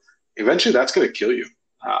do. Eventually, that's going to kill you,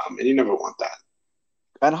 and you never want that.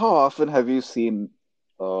 And how often have you seen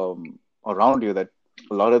around you that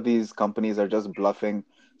a lot of these companies are just bluffing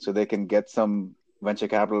so they can get some venture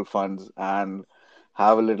capital funds and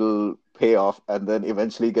have a little payoff and then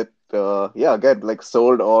eventually get like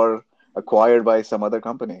sold or acquired by some other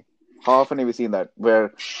company? How often have you seen that?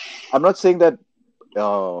 Where I'm not saying that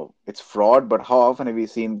it's fraud, but how often have you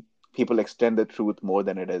seen people extend the truth more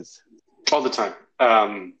than it is? All the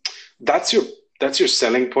time. That's your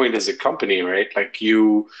selling point as a company, right? Like,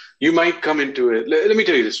 you might come into it. Let me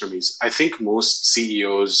tell you this, Ramesh. I think most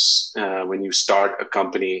CEOs, when you start a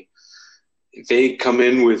company, they come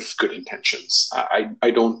in with good intentions.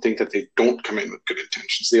 I don't think that they don't come in with good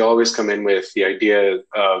intentions. They always come in with the idea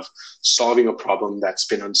of solving a problem that's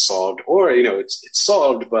been unsolved, or it's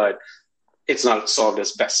solved, but it's not solved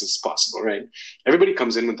as best as possible, right? Everybody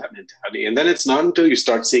comes in with that mentality, and then it's not until you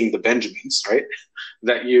start seeing the Benjamins, right,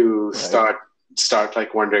 that you Right. start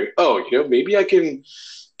like wondering, oh, maybe I can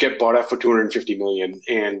get bought out for 250 million,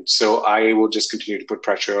 and so I will just continue to put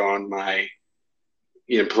pressure on my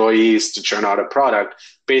employees to churn out a product.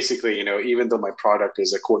 Basically, even though my product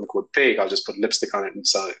is a quote unquote pig, I'll just put lipstick on it and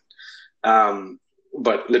sell it.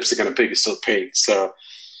 But lipstick on a pig is still pig. So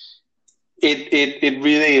it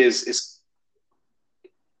really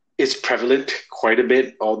is prevalent quite a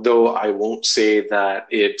bit, although I won't say that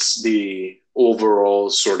it's the overall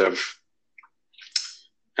sort of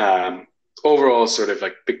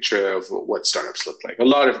like picture of what startups look like. A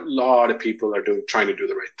lot of people are trying to do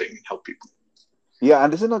the right thing and help people. Yeah,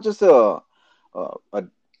 and this is not just a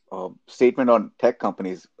statement on tech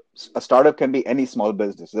companies. A startup can be any small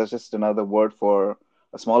business. That's just another word for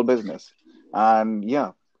a small business. And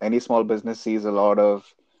yeah, any small business sees a lot of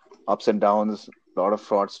ups and downs, a lot of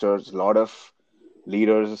fraudsters, a lot of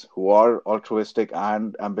leaders who are altruistic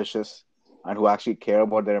and ambitious and who actually care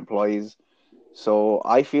about their employees. So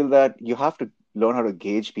I feel that you have to learn how to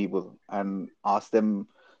gauge people and ask them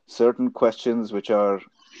certain questions which are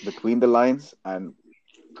between the lines and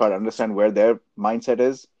try to understand where their mindset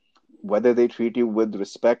is, whether they treat you with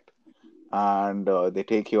respect and they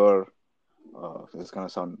take your, this is going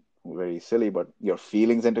to sound very silly, but your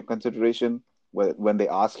feelings into consideration when they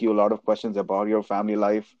ask you a lot of questions about your family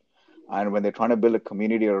life, and when they're trying to build a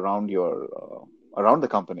community around around the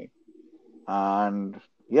company. And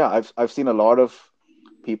yeah, I've seen a lot of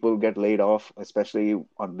people get laid off, especially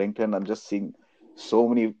on LinkedIn. I'm just seeing so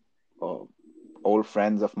many uh, old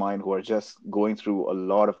friends of mine who are just going through a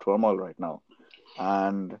lot of turmoil right now,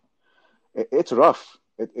 and it's rough.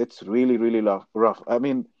 It's really, really rough. I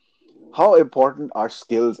mean, how important are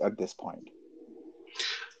skills at this point?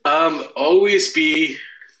 Always be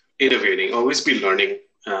innovating, always be learning.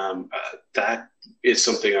 That is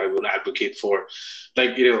something I will advocate for.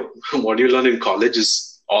 Like, what you learn in college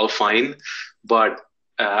is all fine, but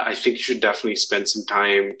I think you should definitely spend some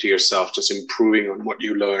time to yourself just improving on what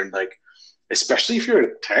you learned. Like, especially if you're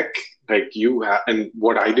in tech, like and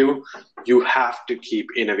what I do, you have to keep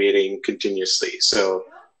innovating continuously. So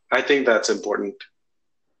I think that's important.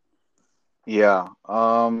 Yeah.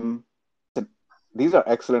 These are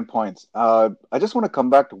excellent points. I just want to come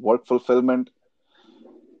back to work fulfillment.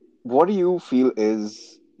 What do you feel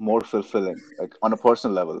is more fulfilling, like on a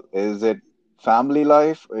personal level? Is it family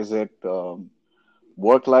life? Is it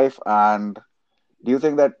work life? And do you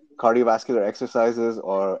think that cardiovascular exercises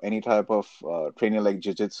or any type of training like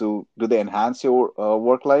jiu-jitsu, do they enhance your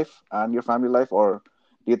work life and your family life, or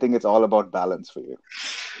do you think it's all about balance for you?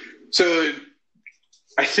 So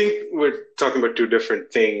I think we're talking about two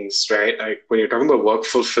different things, right? Like when you're talking about work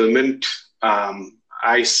fulfillment,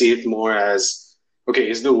 I see it more as, okay,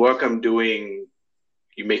 is the work I'm doing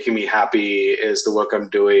you making me happy? Is the work I'm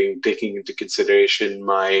doing taking into consideration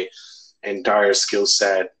my entire skill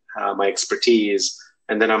set, my expertise,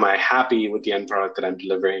 and then am I happy with the end product that I'm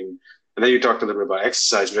delivering? And then you talked a little bit about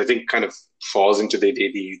exercise, which I think kind of falls into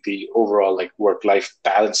the overall like work life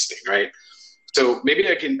balance thing, right? So maybe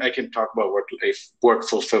I can talk about work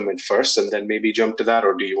fulfillment first, and then maybe jump to that,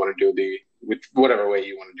 or do you want to do the with whatever way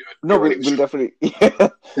you want to do it? No, You're we'll running the we'll show.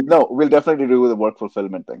 definitely no, we'll definitely do the work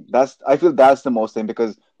fulfillment thing. I feel that's the most thing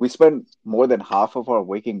because we spend more than half of our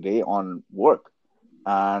waking day on work,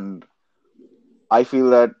 and I feel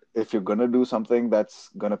that if you're gonna do something that's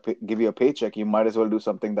gonna give you a paycheck, you might as well do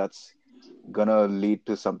something that's gonna lead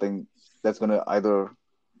to something that's gonna either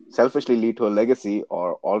selfishly lead to a legacy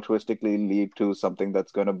or altruistically lead to something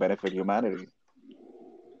that's gonna benefit humanity.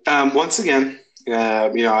 Once again,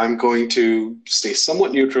 I'm going to stay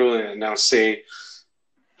somewhat neutral and now say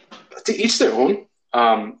to each their own.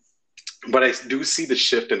 But I do see the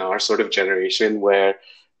shift in our sort of generation where,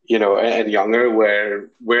 and younger, where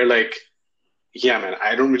we're like, yeah, man,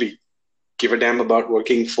 I don't really give a damn about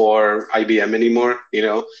working for IBM anymore.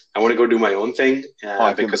 I want to go do my own thing Oh,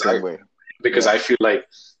 I feel the same way. because Yeah. I feel like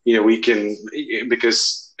we can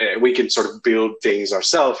because we can sort of build things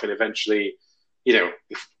ourselves and eventually,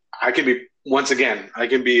 if I can be once again I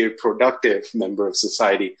can be a productive member of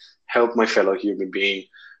society, help my fellow human being.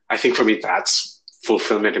 I think for me that's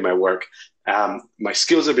fulfillment in my work. My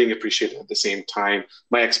skills are being appreciated at the same time.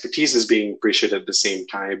 My expertise is being appreciated at the same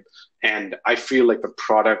time, and I feel like the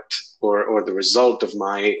product or the result of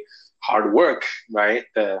my hard work, right?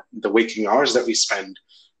 The waking hours that we spend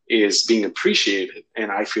is being appreciated,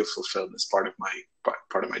 and I feel fulfilled as part of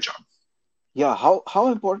my job. Yeah, how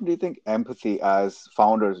important do you think empathy as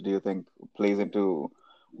founders do you think plays into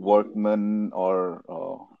workman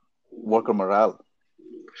or worker morale?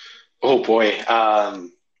 Oh boy,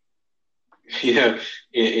 you know,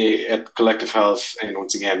 at Collective Health, and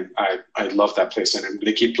once again, I love that place, and I'm going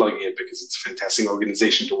to keep plugging it because it's a fantastic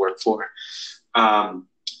organization to work for. Um,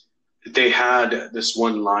 they had this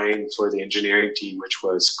one line for the engineering team, which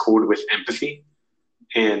was code with empathy.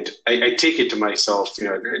 And I take it to myself,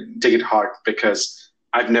 take it hard because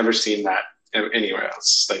I've never seen that anywhere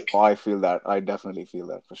else. Like, Oh, I feel that. I definitely feel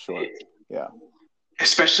that for sure. Yeah.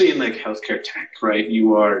 especially in like healthcare tech, right?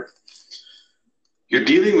 You're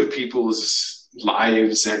dealing with people's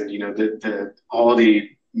lives and, the all the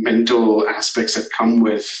mental aspects that come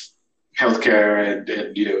with healthcare and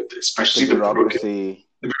The especially bureaucracy.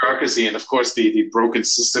 the bureaucracy and of course the broken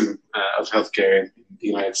system of healthcare in the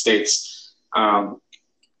United States.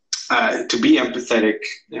 To be empathetic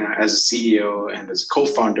as a CEO and as a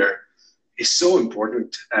co-founder is so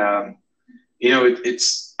important.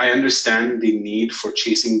 It's I understand the need for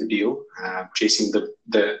chasing the deal, chasing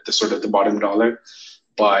the sort of the bottom dollar,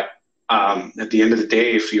 but at the end of the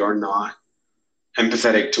day, if you're not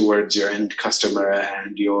empathetic towards your end customer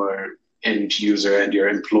and your end user and your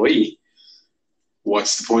employee,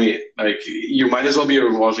 what's the point? Like you might as well be a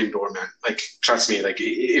revolving door, man. Like trust me, like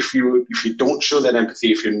if you don't show that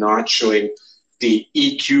empathy, if you're not showing the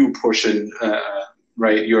EQ portion,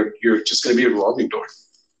 right? You're just going to be a revolving door.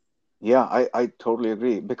 Yeah, I totally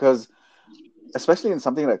agree because especially in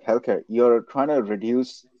something like healthcare, you're trying to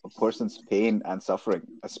reduce a person's pain and suffering,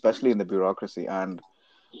 especially in the bureaucracy. And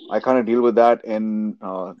I kind of deal with that in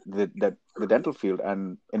the dental field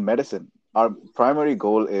and in medicine. Our primary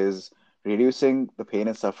goal is reducing the pain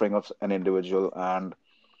and suffering of an individual. And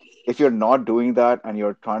if you're not doing that and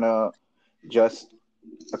you're trying to just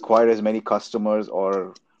acquire as many customers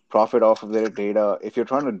or profit off of their data, if you're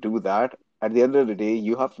trying to do that, at the end of the day,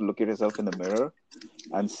 you have to look at yourself in the mirror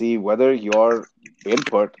and see whether your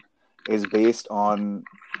input is based on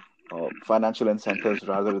financial incentives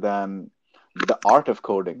rather than the art of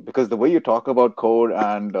coding. Because the way you talk about code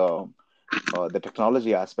and the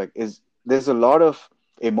technology aspect is there's a lot of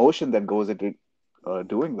emotion that goes into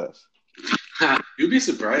doing this. You'll be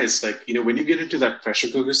surprised, like, when you get into that pressure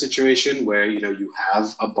cooker situation where, you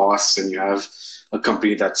have a boss and you have a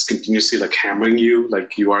company that's continuously like hammering you,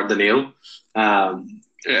 like you are the nail.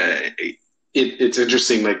 It's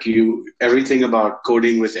interesting, like everything about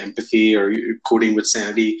coding with empathy or coding with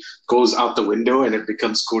sanity goes out the window and it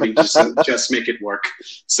becomes coding just make it work.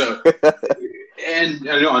 So, and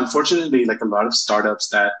unfortunately, like a lot of startups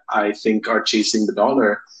that I think are chasing the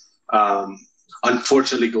dollar,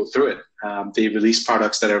 unfortunately go through it. They release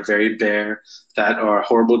products that are very bare, that are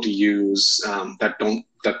horrible to use, that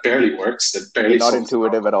barely works, that barely Not solves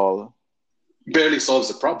intuitive at all. barely solves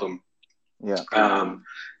the problem. Yeah.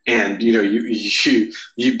 And you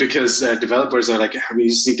because developers are like, we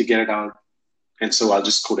just need to get it out, and so I'll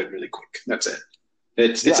just code it really quick. That's it.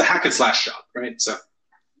 It's a hack and slash job, right? So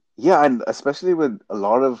yeah, and especially with a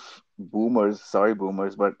lot of boomers, sorry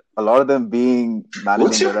boomers, but a lot of them being what's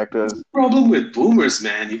managing your directors. problem with boomers,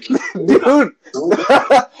 man? You keep Dude,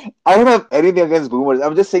 I don't have anything against boomers.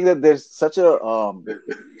 I'm just saying that there's such a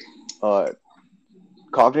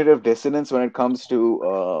cognitive dissonance when it comes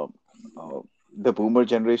to the boomer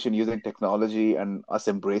generation using technology and us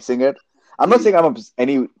embracing it. I'm not saying I'm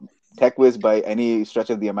any tech whiz by any stretch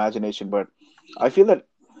of the imagination, but I feel that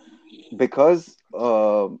because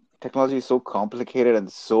technology is so complicated and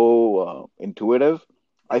so intuitive,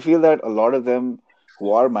 I feel that a lot of them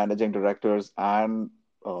who are managing directors and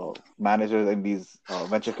managers in these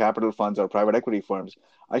venture capital funds or private equity firms,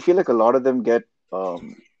 I feel like a lot of them get,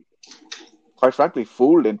 quite frankly,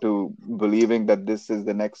 fooled into believing that this is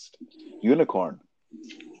the next unicorn.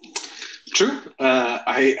 True.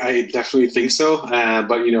 I definitely think so.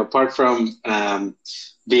 But apart from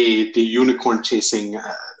the unicorn chasing,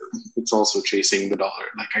 it's also chasing the dollar.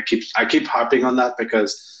 Like I keep harping on that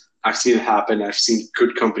because I've seen it happen. I've seen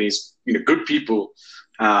good companies, good people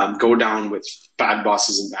go down with bad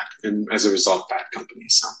bosses and as a result, bad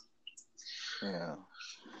companies. So. Yeah.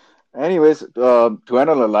 Anyways, to end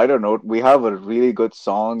on a lighter note, we have a really good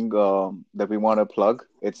song that we want to plug.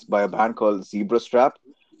 It's by a band called Zebra Strap.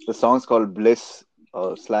 The song's called Bliss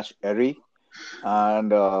 / Airy.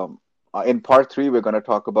 And in part 3, we're going to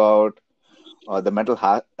talk about the mental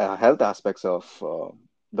health aspects of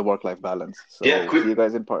the work-life balance. So Yeah, quick. see you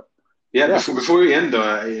guys in part. Yeah, before we end, though,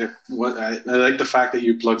 I like the fact that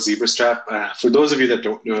you plug Zebra Strap. For those of you that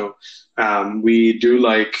don't know, we do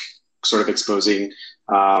like sort of exposing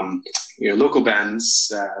local bands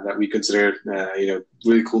that we consider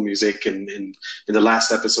really cool music. And in the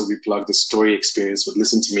last episode, we plugged the Story Experience with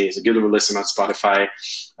Listen to Me. So give them a listen on Spotify.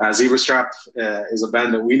 Zebra Strap is a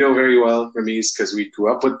band that we know very well, Ramiz, because we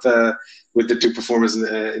grew up with the two performers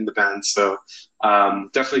in the band. So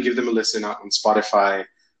definitely give them a listen on Spotify.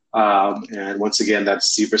 And once again,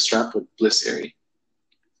 that's Zebra Strap with Bliss Airy.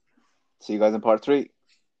 See you guys in part 3.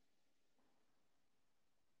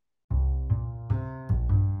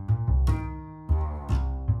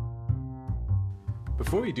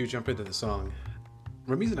 Before we do jump into the song,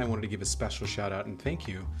 Ramiz and I wanted to give a special shout out and thank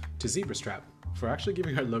you to Zebra Strap for actually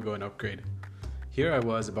giving our logo an upgrade. Here I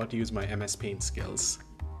was about to use my MS Paint skills.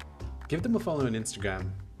 Give them a follow on Instagram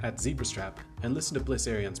at ZebraStrap and listen to Bliss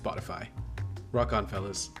Airy on Spotify. Rock on,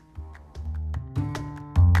 fellas.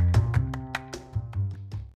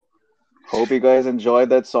 Hope you guys enjoyed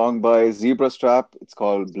that song by Zebra Strap. It's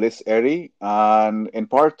called Bliss Airy. And in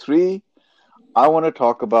part 3, I want to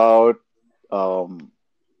talk about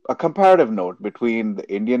a comparative note between the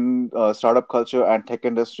Indian startup culture and tech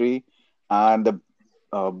industry and the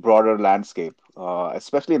broader landscape,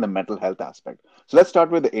 especially in the mental health aspect. So let's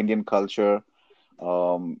start with the Indian culture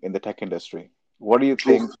in the tech industry. What do you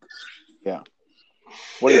think? Yeah.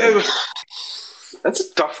 What do you think? That's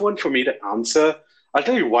a tough one for me to answer. I'll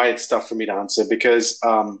tell you why it's tough for me to answer, because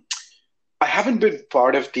I haven't been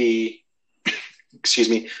part of the, excuse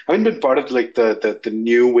me, I haven't been part of like the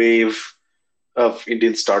new wave of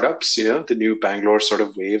Indian startups, the new Bangalore sort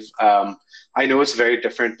of wave. I know it's very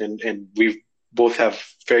different, and we both have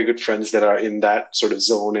very good friends that are in that sort of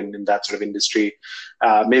zone and in that sort of industry.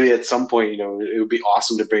 Maybe at some point, it would be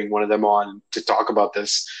awesome to bring one of them on to talk about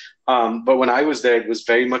this. But when I was there, it was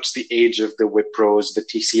very much the age of the Wipros, the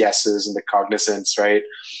TCSs, and the Cognizants, right?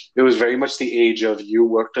 It was very much the age of you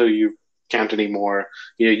work till you can't anymore.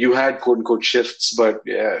 You had quote unquote shifts, but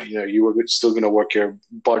you were still going to work your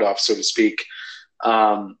butt off, so to speak.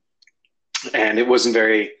 And it wasn't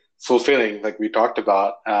very fulfilling, like we talked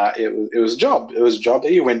about. It was a job. It was a job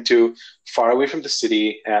that you went to far away from the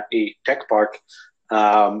city at a tech park,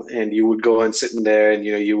 and you would go and sit in there, and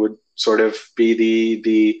you would sort of be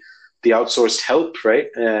the outsourced help, right?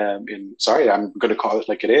 And sorry, I'm going to call it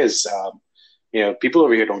like it is. People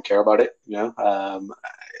over here don't care about it.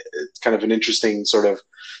 It's kind of an interesting sort of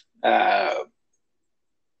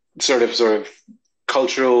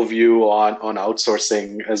cultural view on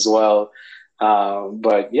outsourcing as well.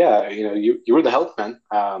 But yeah, you were the help, man.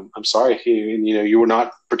 I'm sorry, you were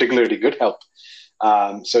not particularly good help.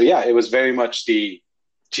 So yeah, it was very much the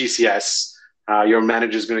TCS. Your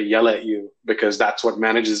manager is going to yell at you because that's what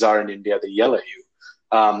managers are in India. They yell at you.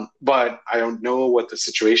 But I don't know what the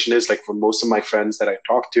situation is like for most of my friends that I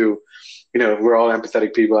talk to. We're all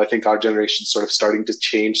empathetic people. I think our generation is sort of starting to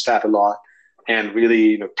change that a lot and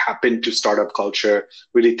really, tap into startup culture,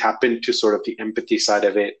 really tap into sort of the empathy side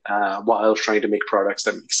of it while trying to make products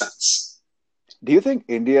that make sense. Do you think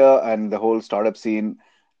India and the whole startup scene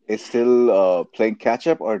is still playing catch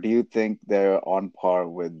up, or do you think they're on par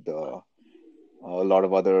with a lot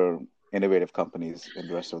of other innovative companies in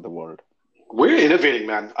the rest of the world? We're innovating,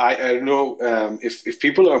 man. I know if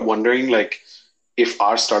people are wondering, like, if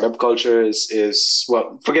our startup culture is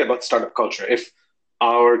well, forget about startup culture. If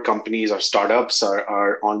our companies, our startups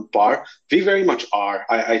are on par, we very much are.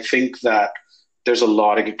 I think that there's a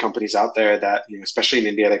lot of good companies out there that, especially in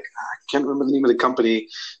India, like I can't remember the name of the company,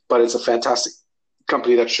 but it's a fantastic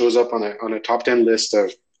company that shows up on a top 10 list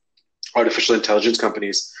of artificial intelligence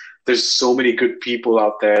companies. There's so many good people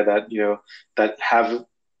out there that, that have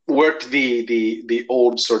worked the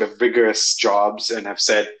old sort of rigorous jobs and have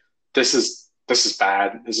said, this is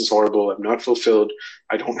bad. This is horrible. I'm not fulfilled.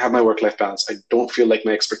 I don't have my work-life balance. I don't feel like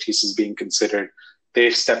my expertise is being considered.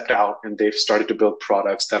 They've stepped out and they've started to build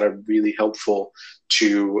products that are really helpful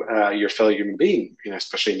to your fellow human being,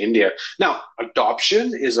 especially in India. Now,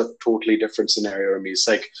 adoption is a totally different scenario. I mean, it's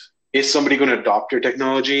like, is somebody going to adopt your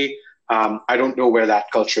technology? I don't know where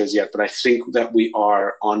that culture is yet, but I think that we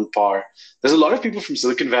are on par. There's a lot of people from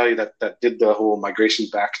Silicon Valley that did the whole migration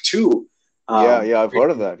back to Yeah, I've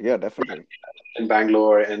heard of that. Yeah, definitely. In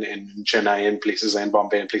Bangalore and in Chennai and places and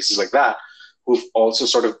Bombay and places like that, who've also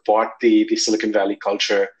sort of bought the Silicon Valley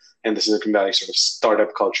culture and the Silicon Valley sort of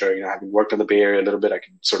startup culture. Having worked in the Bay Area a little bit, I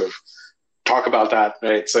can sort of talk about that,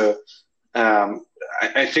 right? So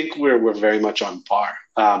I think we're very much on par.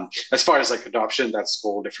 As far as like adoption, that's a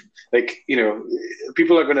whole different. Like,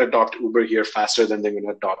 people are going to adopt Uber here faster than they're going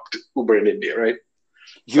to adopt Uber in India, right?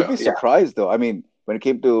 You'd be surprised, though. I mean, when it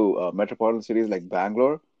came to metropolitan cities like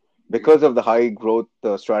Bangalore, because of the high growth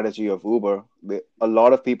strategy of Uber, a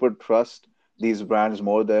lot of people trust these brands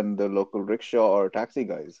more than the local rickshaw or taxi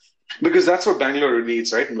guys. Because that's what Bangalore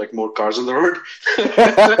needs, right? And like more cars on the road.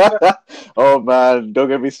 Oh man, don't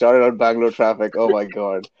get me started on Bangalore traffic. Oh my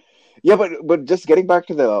God. Yeah, but just getting back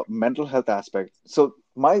to the mental health aspect. So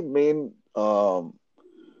my main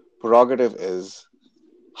prerogative is,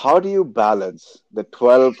 how do you balance the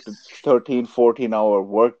 12 to 13, 14-hour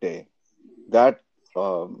workday, that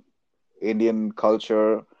Indian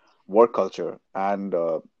culture, work culture, and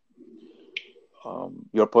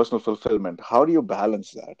your personal fulfillment? How do you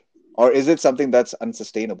balance that? Or is it something that's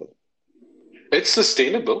unsustainable? It's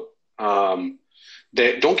sustainable. Don't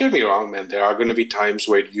get me wrong, man. There are going to be times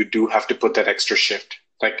where you do have to put that extra shift.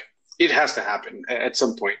 Like, it has to happen at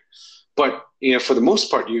some point. But for the most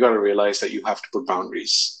part, you got to realize that you have to put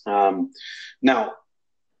boundaries. Now,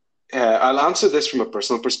 I'll answer this from a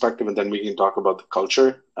personal perspective, and then we can talk about the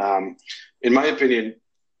culture. In my opinion,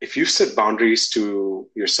 if you set boundaries to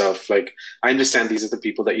yourself, like, I understand these are the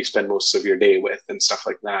people that you spend most of your day with and stuff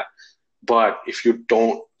like that. But if you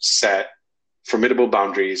don't set formidable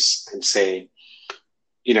boundaries and say,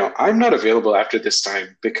 I'm not available after this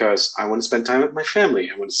time because I want to spend time with my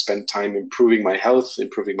family. I want to spend time improving my health,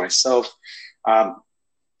 improving myself,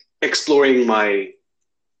 exploring my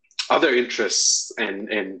other interests, and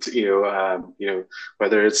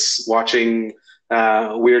whether it's watching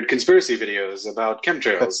weird conspiracy videos about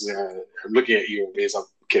chemtrails. I'm looking at you, Maze. I'm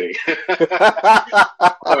kidding.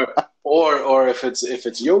 or if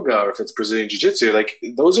it's yoga or if it's Brazilian jiu-jitsu, like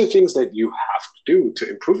those are things that you have to do to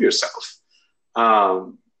improve yourself.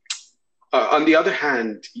 Um, on the other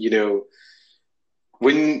hand,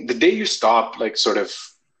 when the day you stop, like sort of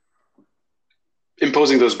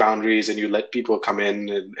imposing those boundaries and you let people come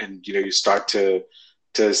in and you start to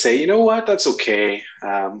say, you know what, that's okay.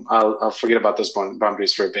 I'll forget about those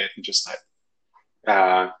boundaries for a bit and just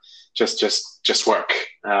uh, just work.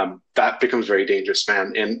 That becomes very dangerous,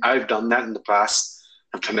 man. And I've done that in the past.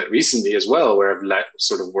 I've done that recently as well, where I've let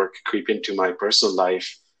sort of work creep into my personal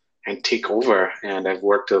life and take over. And I've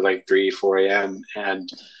worked till like 3, 4 a.m.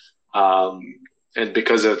 Um, and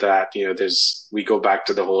because of that, we go back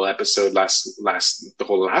to the whole episode the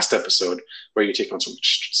whole last episode where you take on so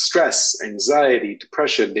much stress, anxiety,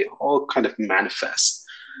 depression, they all kind of manifest.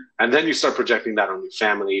 And then you start projecting that on your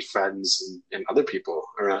family, friends, and other people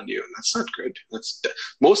around you. And that's not good.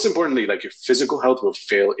 Most importantly, like your physical health will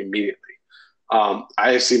fail immediately.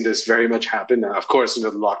 I have seen this very much happen. Of course,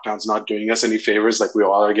 the lockdown's not doing us any favors. Like we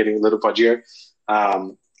all are getting a little pudgier.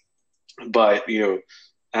 But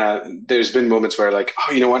there's been moments where like,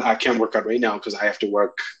 oh, you know what? I can't work out right now because I have to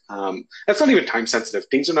work. That's not even time sensitive.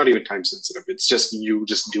 Things are not even time sensitive. It's just you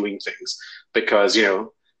just doing things because,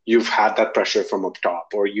 you've had that pressure from up top,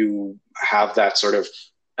 or you have that sort of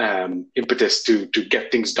impetus to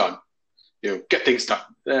get things done. Get things done.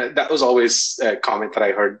 That was always a comment that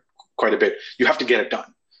I heard quite a bit. You have to get it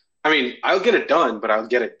done. I mean, I'll get it done, but I'll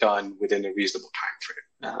get it done within a reasonable time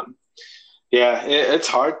frame. Yeah, it's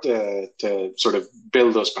hard to sort of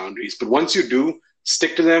build those boundaries, but once you do,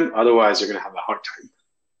 stick to them. Otherwise, you're going to have a hard time.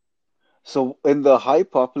 So in the high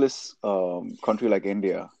populous country like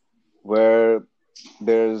India, where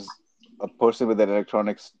there's a person with an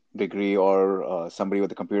electronics degree or somebody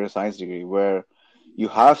with a computer science degree, where you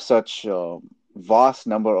have such vast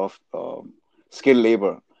number of skilled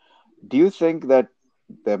labor, do you think that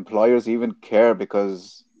the employers even care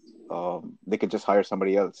because they can just hire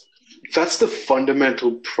somebody else? That's the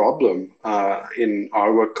fundamental problem in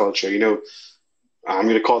our work culture. I'm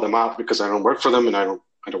going to call them out because I don't work for them and I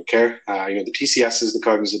don't care. The TCSs, the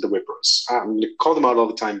Cognizant, the Wipros. I'm going to call them out all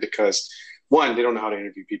the time because 1, they don't know how to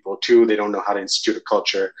interview people. 2, they don't know how to institute a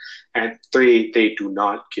culture. And 3, they do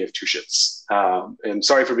not give 2 shits. And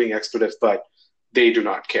sorry for being expletive, but they do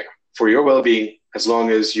not care for your well-being as long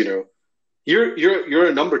as, you're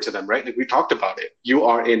a number to them, right? Like we talked about it. You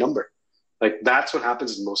are a number. Like that's what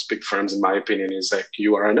happens in most big firms, in my opinion, is like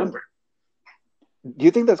you are a number. Do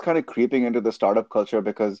you think that's kind of creeping into the startup culture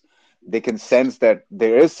because they can sense that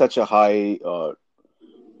there is such a high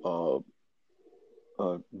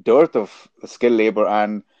dearth of skilled labor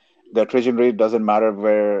and the attrition rate doesn't matter,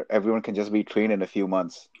 where everyone can just be trained in a few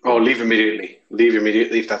months? Oh, leave immediately. Leave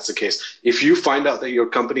immediately if that's the case. If you find out that your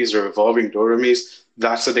companies are revolving door, Rameez,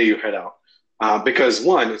 that's the day you head out. Because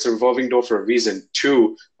 1, it's a revolving door for a reason.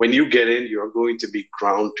 2, when you get in, you're going to be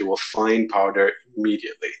ground to a fine powder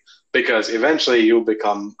immediately. Because eventually you'll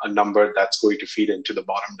become a number that's going to feed into the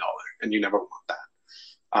bottom dollar, and you never want that.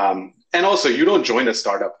 And also, you don't join a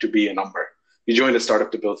startup to be a number. You join a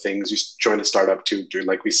startup to build things. You join a startup to,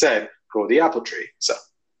 like we said, grow the apple tree. So,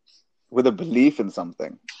 with a belief in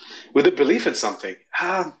something. With a belief in something.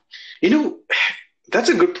 That's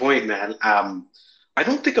a good point, man. I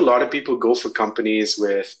don't think a lot of people go for companies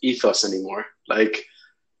with ethos anymore. Like,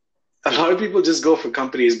 a lot of people just go for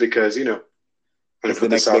companies because, it's the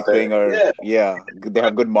next big thing, or they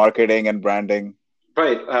have good marketing and branding.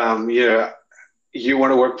 Right. You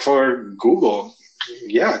want to work for Google.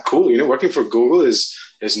 Yeah, cool. Working for Google is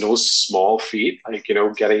no small feat. Like,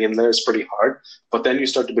 getting in there is pretty hard, but then you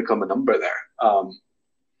start to become a number there.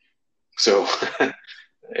 So,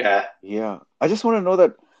 yeah. Yeah. I just want to know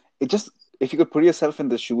that if you could put yourself in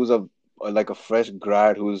the shoes of like a fresh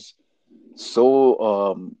grad who's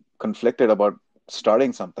so conflicted about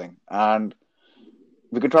starting something, and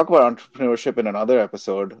we could talk about entrepreneurship in another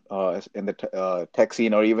episode in the tech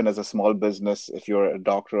scene, or even as a small business, if you're a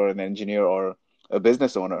doctor or an engineer or a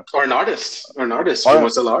business owner. Or an artist. Who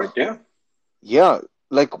was a art, yeah. Yeah.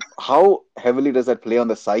 Like, how heavily does that play on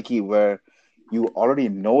the psyche where you already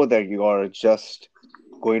know that you are just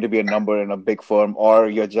going to be a number in a big firm, or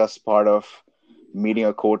you're just part of meeting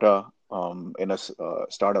a quota in a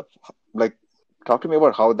startup? Like, talk to me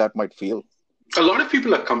about how that might feel. A lot of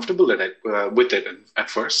people are comfortable with it at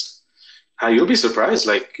first. You'll be surprised.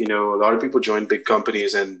 Like, a lot of people join big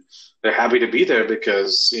companies and they're happy to be there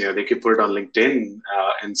because, they can put it on LinkedIn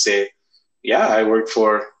and say, yeah, I work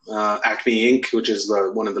for Acme Inc., which is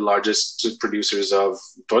one of the largest producers of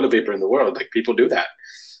toilet paper in the world. Like, people do that.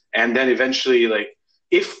 And then eventually, like,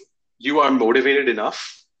 if you are motivated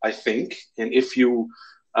enough, I think, and if you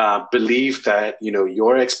believe that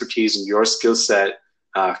your expertise and your skill set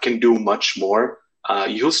can do much more,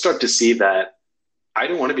 you'll start to see that I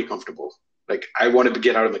don't want to be comfortable. Like, I want to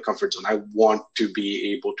get out of the comfort zone. I want to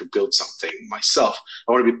be able to build something myself.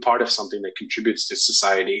 I want to be part of something that contributes to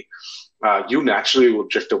society. You naturally will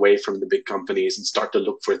drift away from the big companies and start to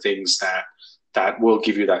look for things that will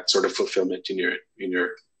give you that sort of fulfillment in your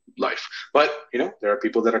life. But there are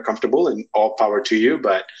people that are comfortable, and all power to you.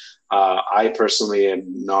 But I personally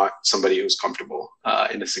am not somebody who's comfortable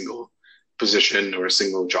in a single position or a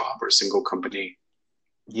single job or a single company.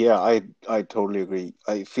 Yeah, I totally agree.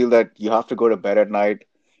 I feel that you have to go to bed at night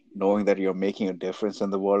knowing that you're making a difference in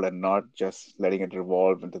the world and not just letting it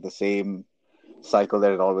revolve into the same cycle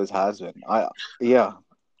that it always has been. Yeah.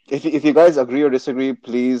 If you guys agree or disagree,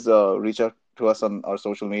 please reach out to us on our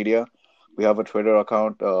social media. We have a Twitter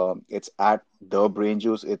account. It's at the Brain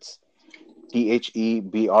Juice. It's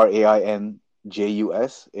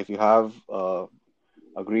TheBrainJus. If you have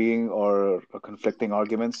agreeing or conflicting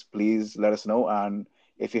arguments, please let us know. And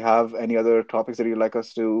if you have any other topics that you'd like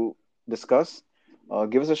us to discuss,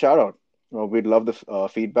 give us a shout out. We'd love the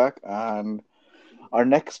feedback. And our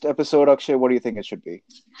next episode, Akshay, what do you think it should be?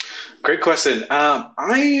 Great question.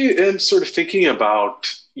 I am sort of thinking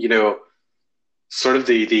about, sort of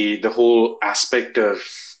the whole aspect of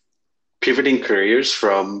pivoting careers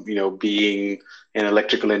from, being an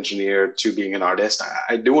electrical engineer to being an artist.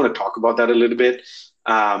 I do want to talk about that a little bit.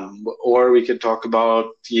 Or we could talk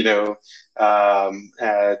about, the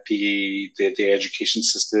education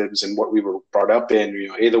systems and what we were brought up in.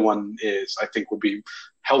 Either one I think would be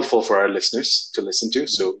helpful for our listeners to listen to.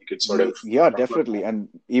 So we could sort of definitely, and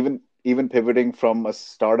even pivoting from a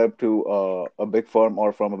startup to a big firm,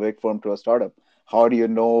 or from a big firm to a startup. How do you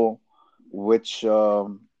know which are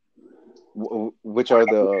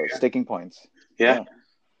the sticking points? Yeah.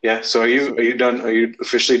 So are you done? Are you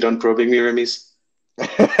officially done probing me, Ramiz?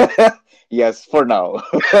 Yes, for now.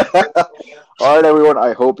 All right, everyone.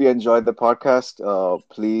 I hope you enjoyed the podcast.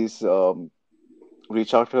 Please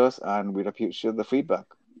reach out to us, and we'd appreciate the feedback.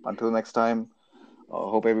 Until next time,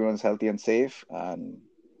 hope everyone's healthy and safe, and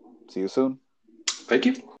see you soon. Thank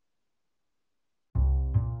you.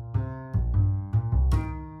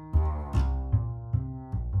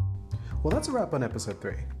 Well, that's a wrap on episode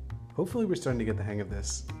 3. Hopefully we're starting to get the hang of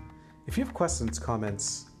this. If you have questions,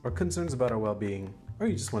 comments, or concerns about our well-being, or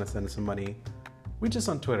you just want to send us some money, reach us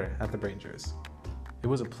on Twitter at The Brain Juice. It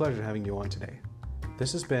was a pleasure having you on today.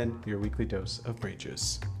 This has been your weekly dose of Brain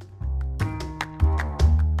Juice.